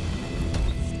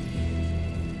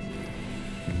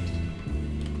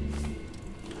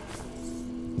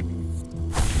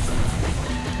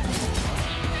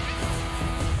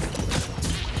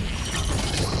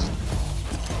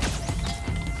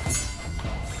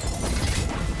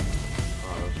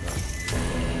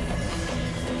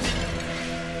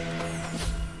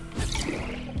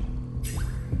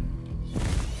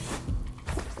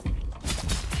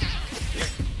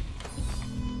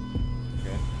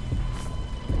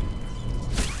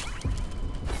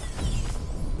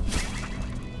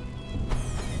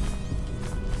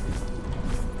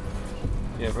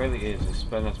 Yeah, it really is. Just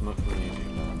spend as much money as you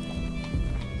can.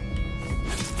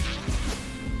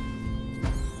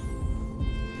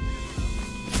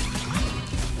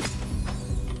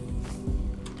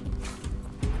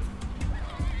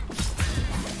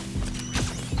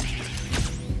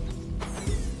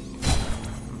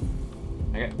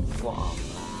 I get plot armor.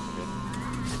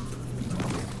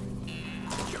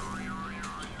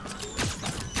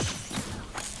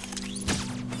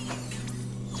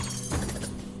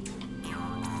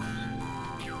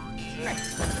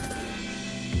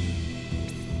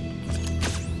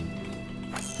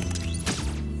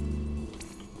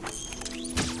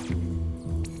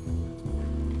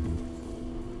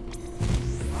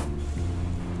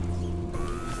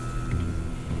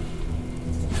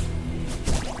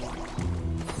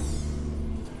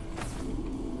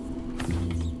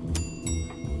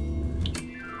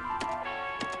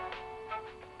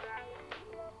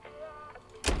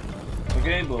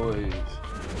 Okay, boys,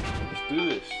 let's do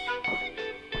this.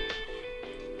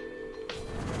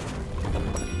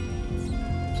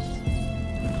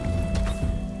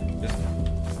 This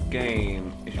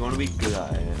game, if you want to be good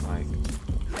at it, like,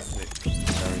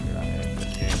 very good at it,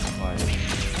 this game requires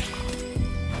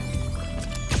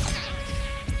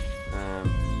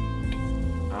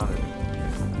I don't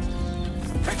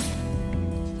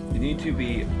know. You need to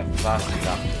be a fast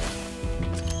adapter.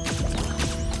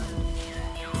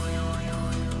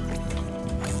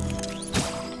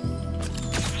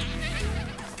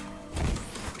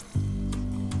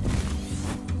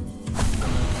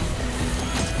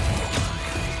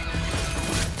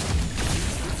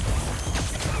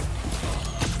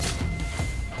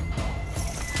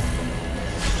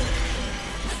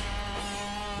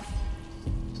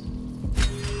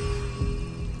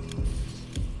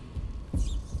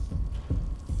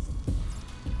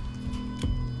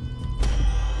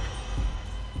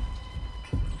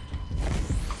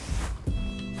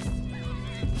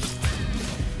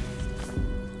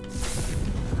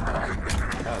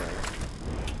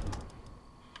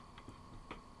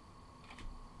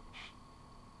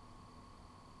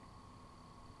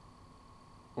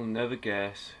 We'll never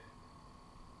guess.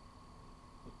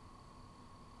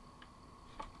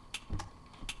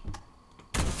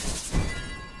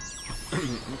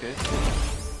 Okay.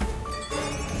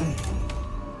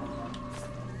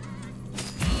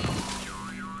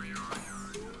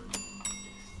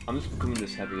 I'm just becoming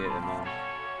this heavy hitter now.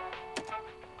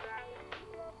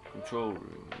 Control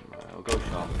room. I'll go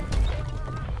sharp.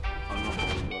 I'm not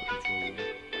worried about the control room.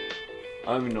 I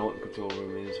don't even know what the control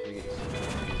room is. I think it's something.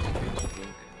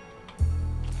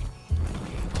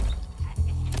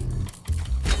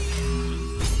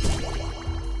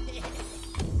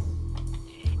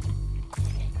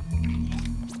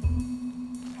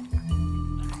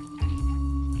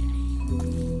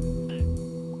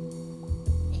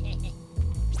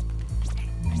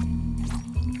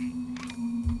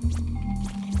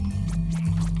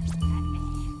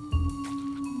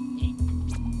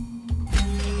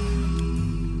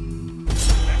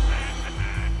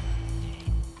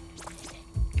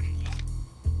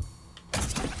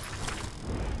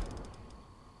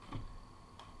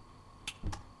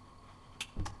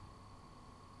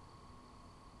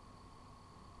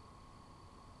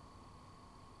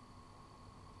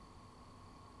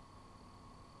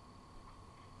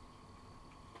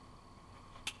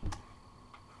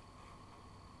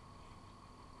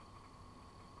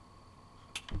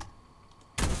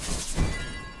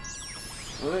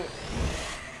 What?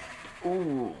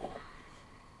 Ooh.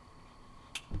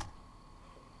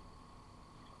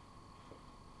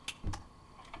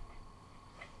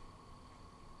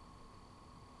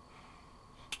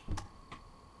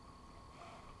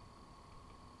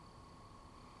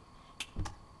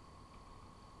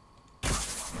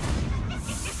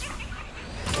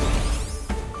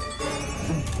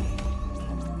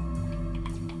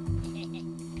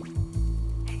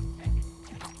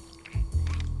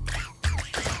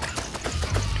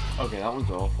 Okay, that one's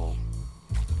awful.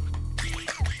 Why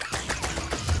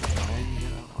did you get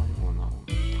that? I didn't want that one.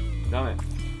 Damn it.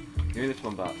 Give me this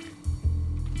one back.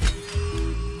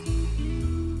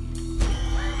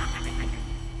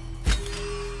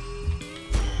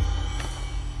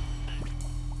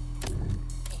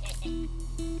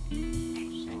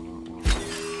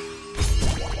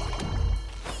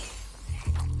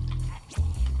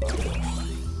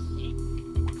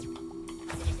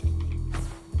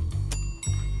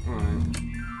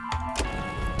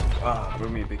 Ah,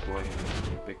 bring me a big boy,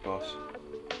 big boss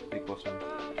man.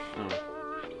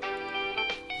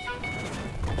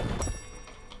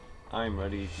 I'm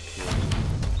ready to kill.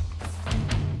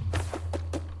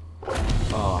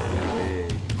 Oh,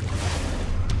 big.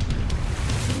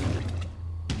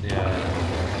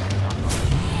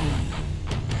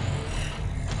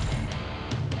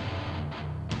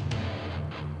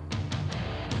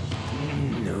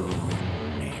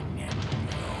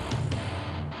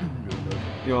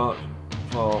 much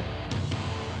for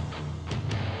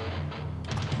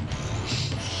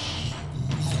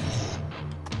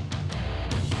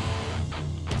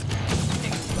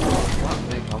what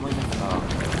the heck am I doing?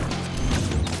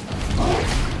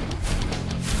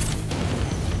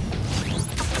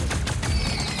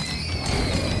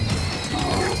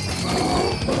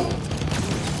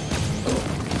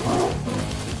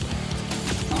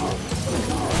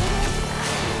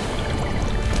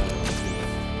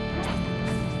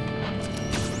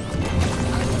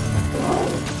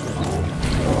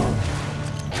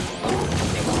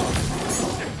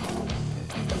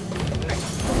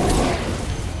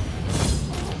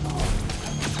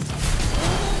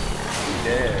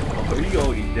 Dead. Oh, he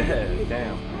already dead.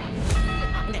 Damn.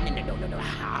 No,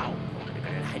 how?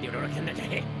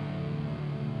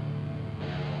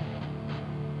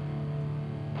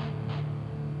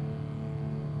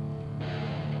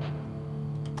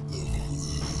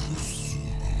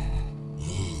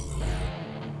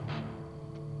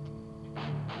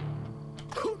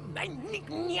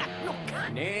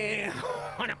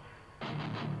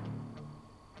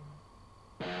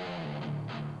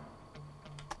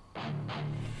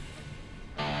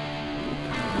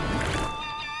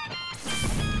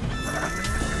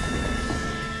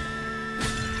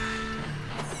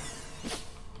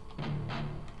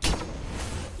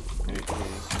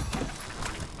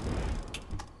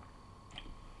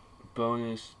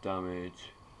 Bonus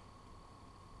damage.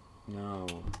 No.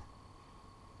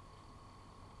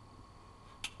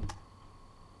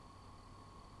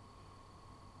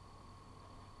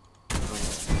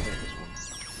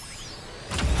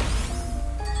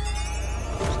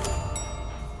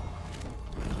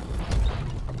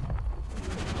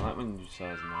 I like when you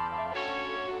size in that.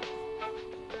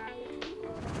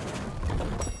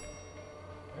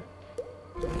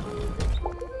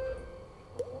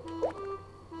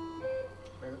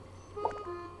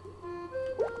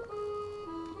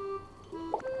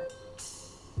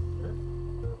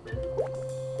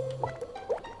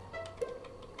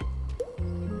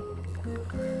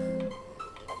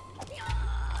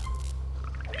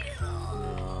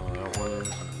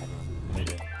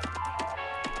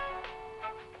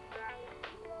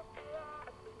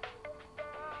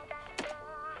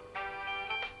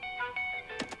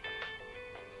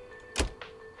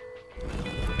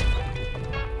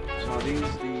 So are these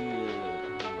the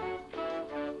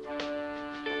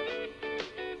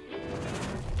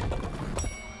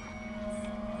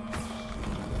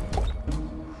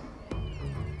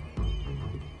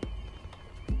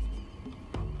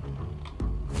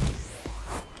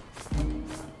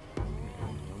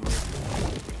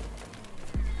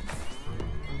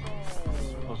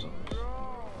puzzles?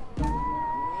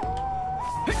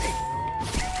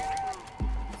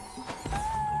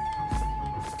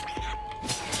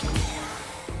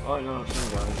 Oh no, some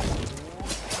guys.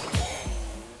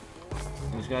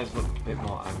 These guys look a bit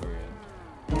more angry.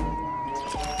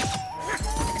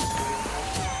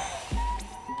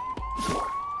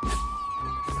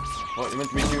 What, you're meant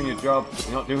to be doing your job,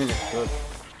 you're not doing it good.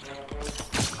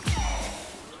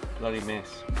 Bloody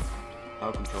miss.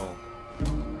 Out of control.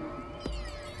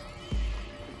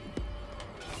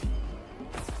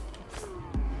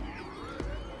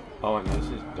 Oh wait, no, this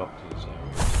is Doctor's area.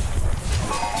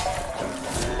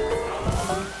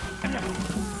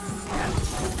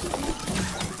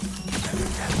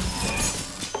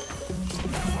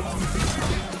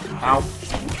 Ow.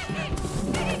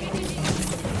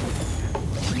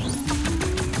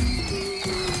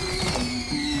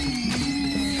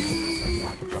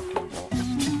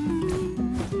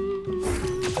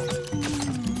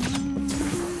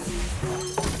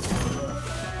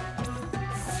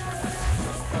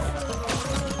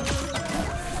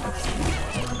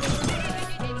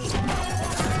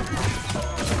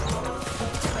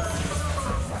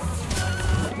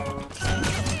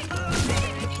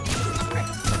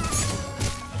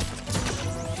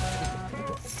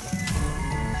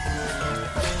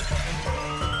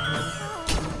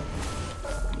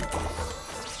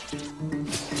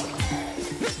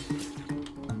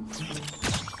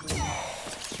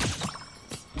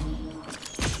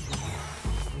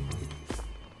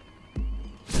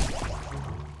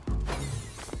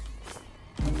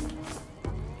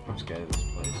 I'm scared of this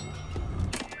place.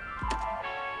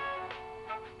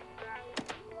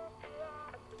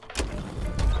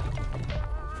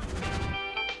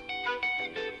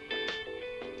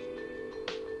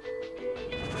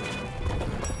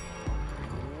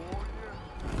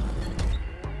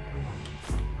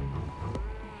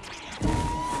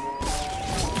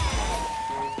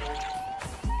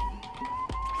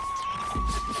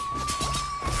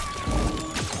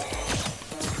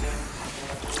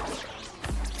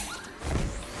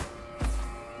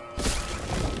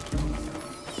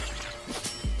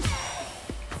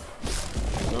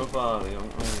 far, they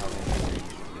don't really have any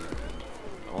range.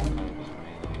 All kind of just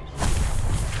melees.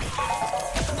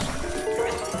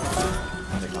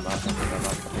 Take that back, take that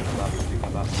back, take that back, take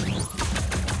that back.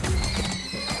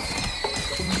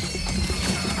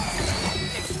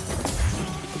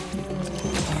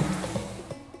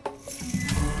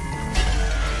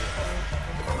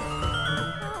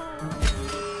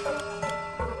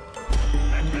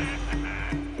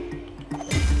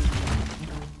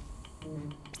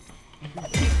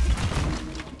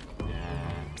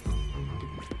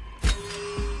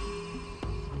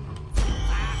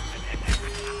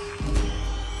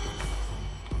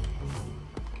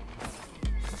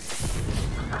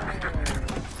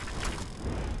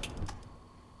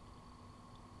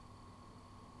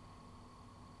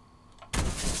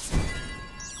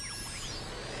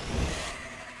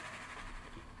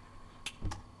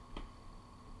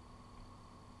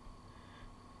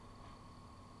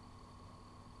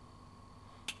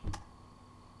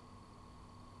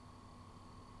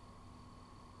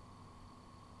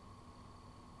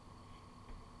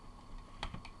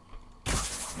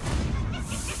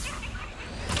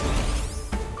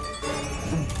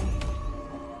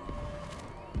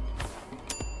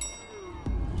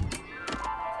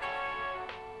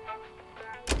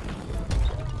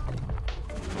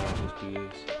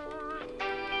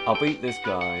 I'll beat this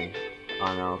guy,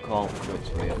 and I'll call it quits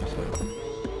for the episode.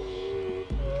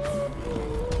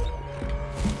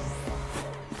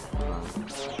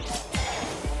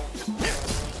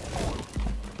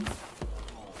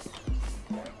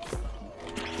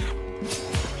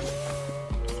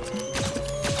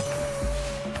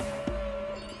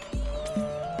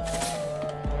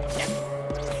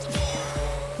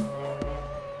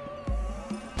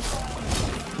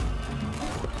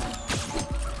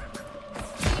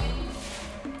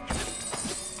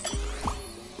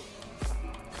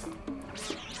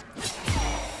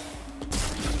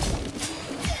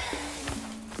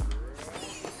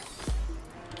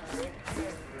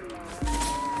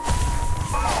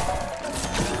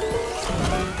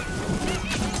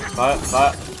 Fire.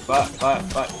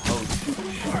 Oh,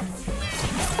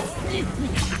 shoot.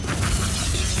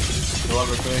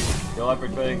 Kill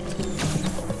everything.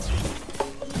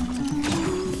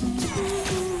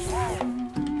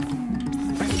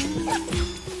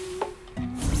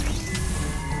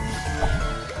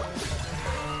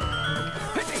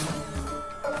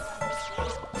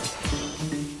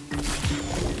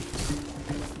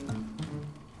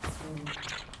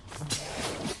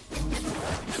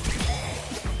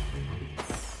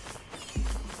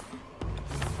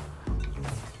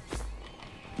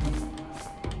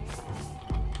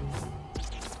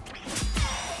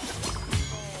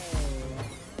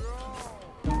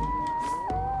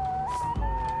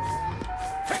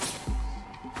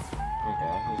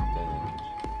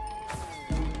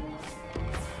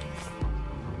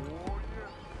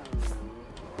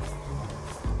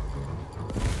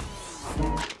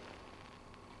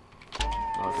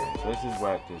 So this is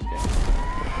where it does get.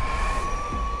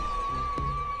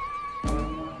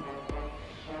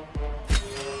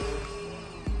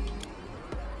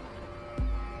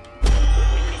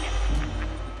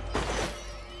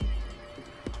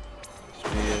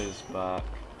 Spears back.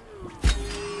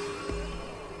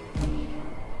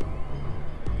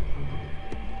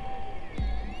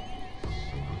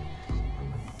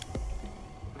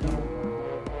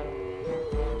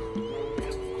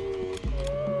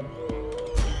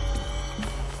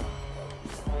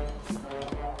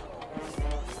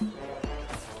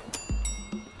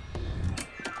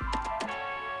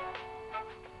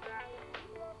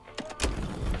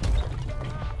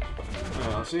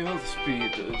 I'll see how the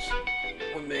speed does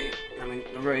with me. I mean,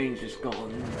 the range is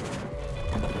gone.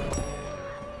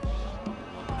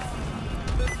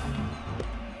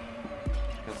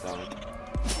 God damn it.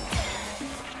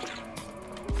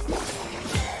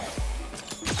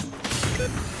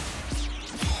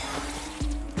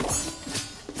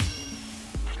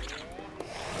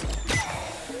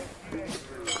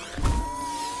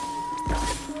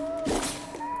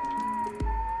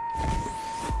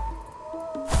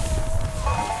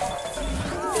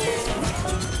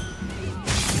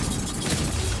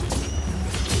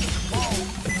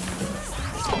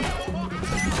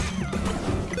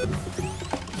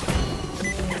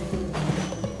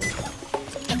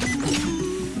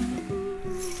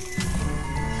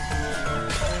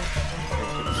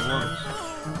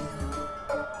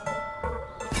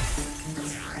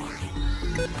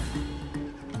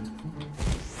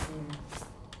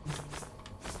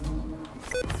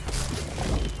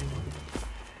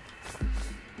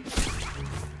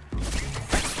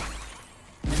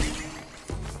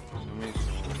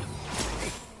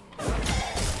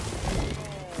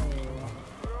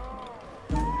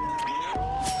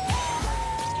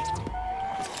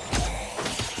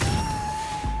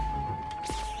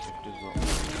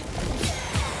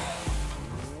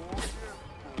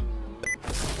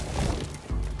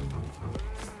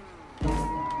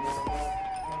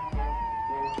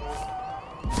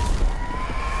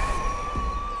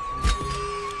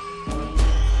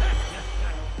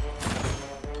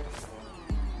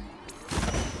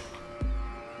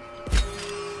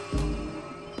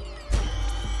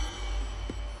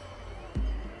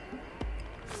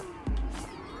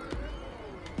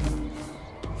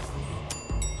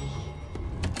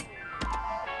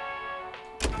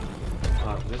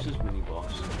 This is mini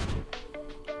boss.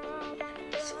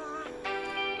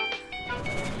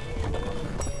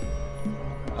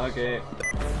 Okay.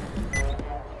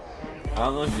 I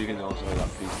don't know if you can also hear that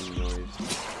beeping noise.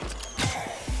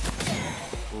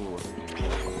 Ooh.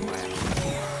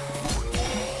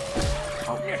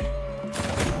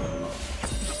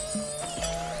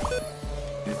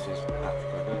 This is patch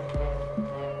better.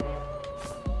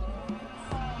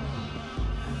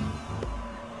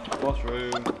 Boss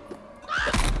room.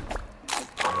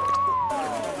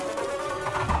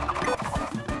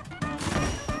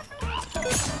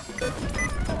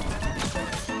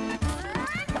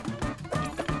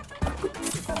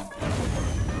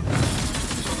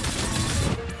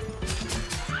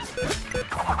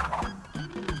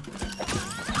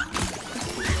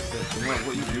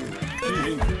 What are you doing?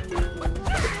 Cheating!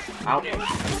 Ow! Okay.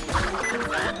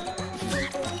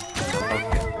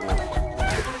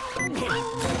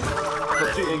 Stop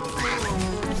cheating!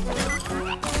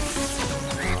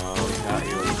 Oh, yeah,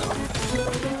 here we go.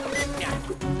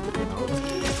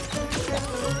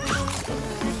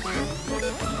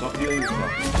 Stop healing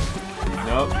yourself.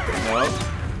 Nope, nope.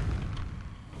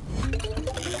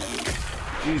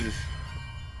 Jesus.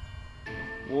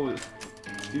 What was...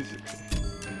 Jesus.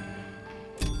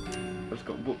 I just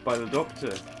got booked by the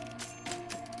doctor.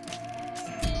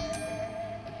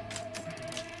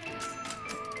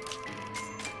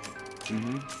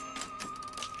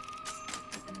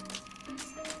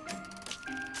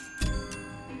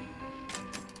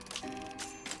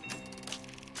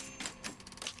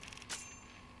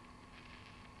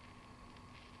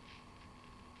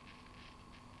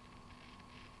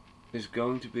 It's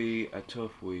going to be a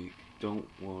tough week. Don't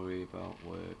worry about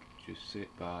work. Just sit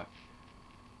back.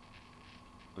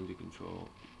 Under control.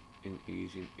 In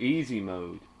easy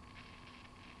mode.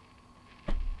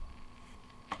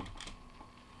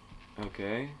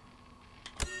 Okay.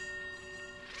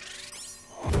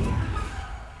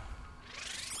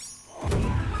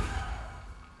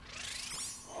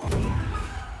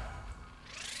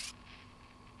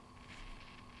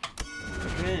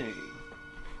 Okay.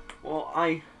 Well,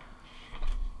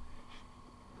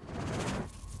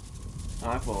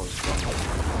 I've always done.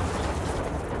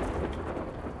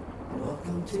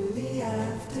 Welcome to the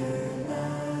afterlife.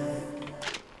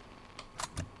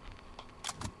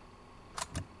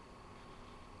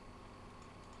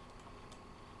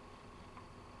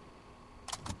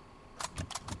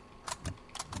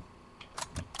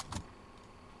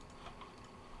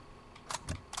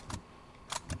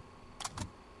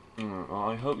 Well,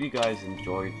 I hope you guys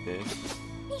enjoyed this.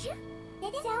 Okay.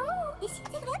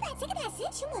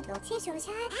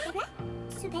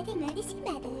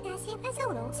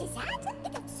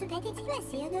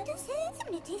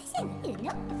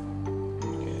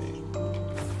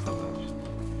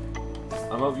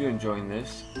 I hope you're enjoying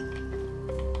this.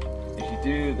 If you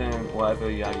do, then whatever,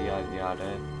 yada yada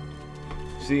yada.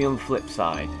 See you on the flip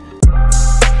side.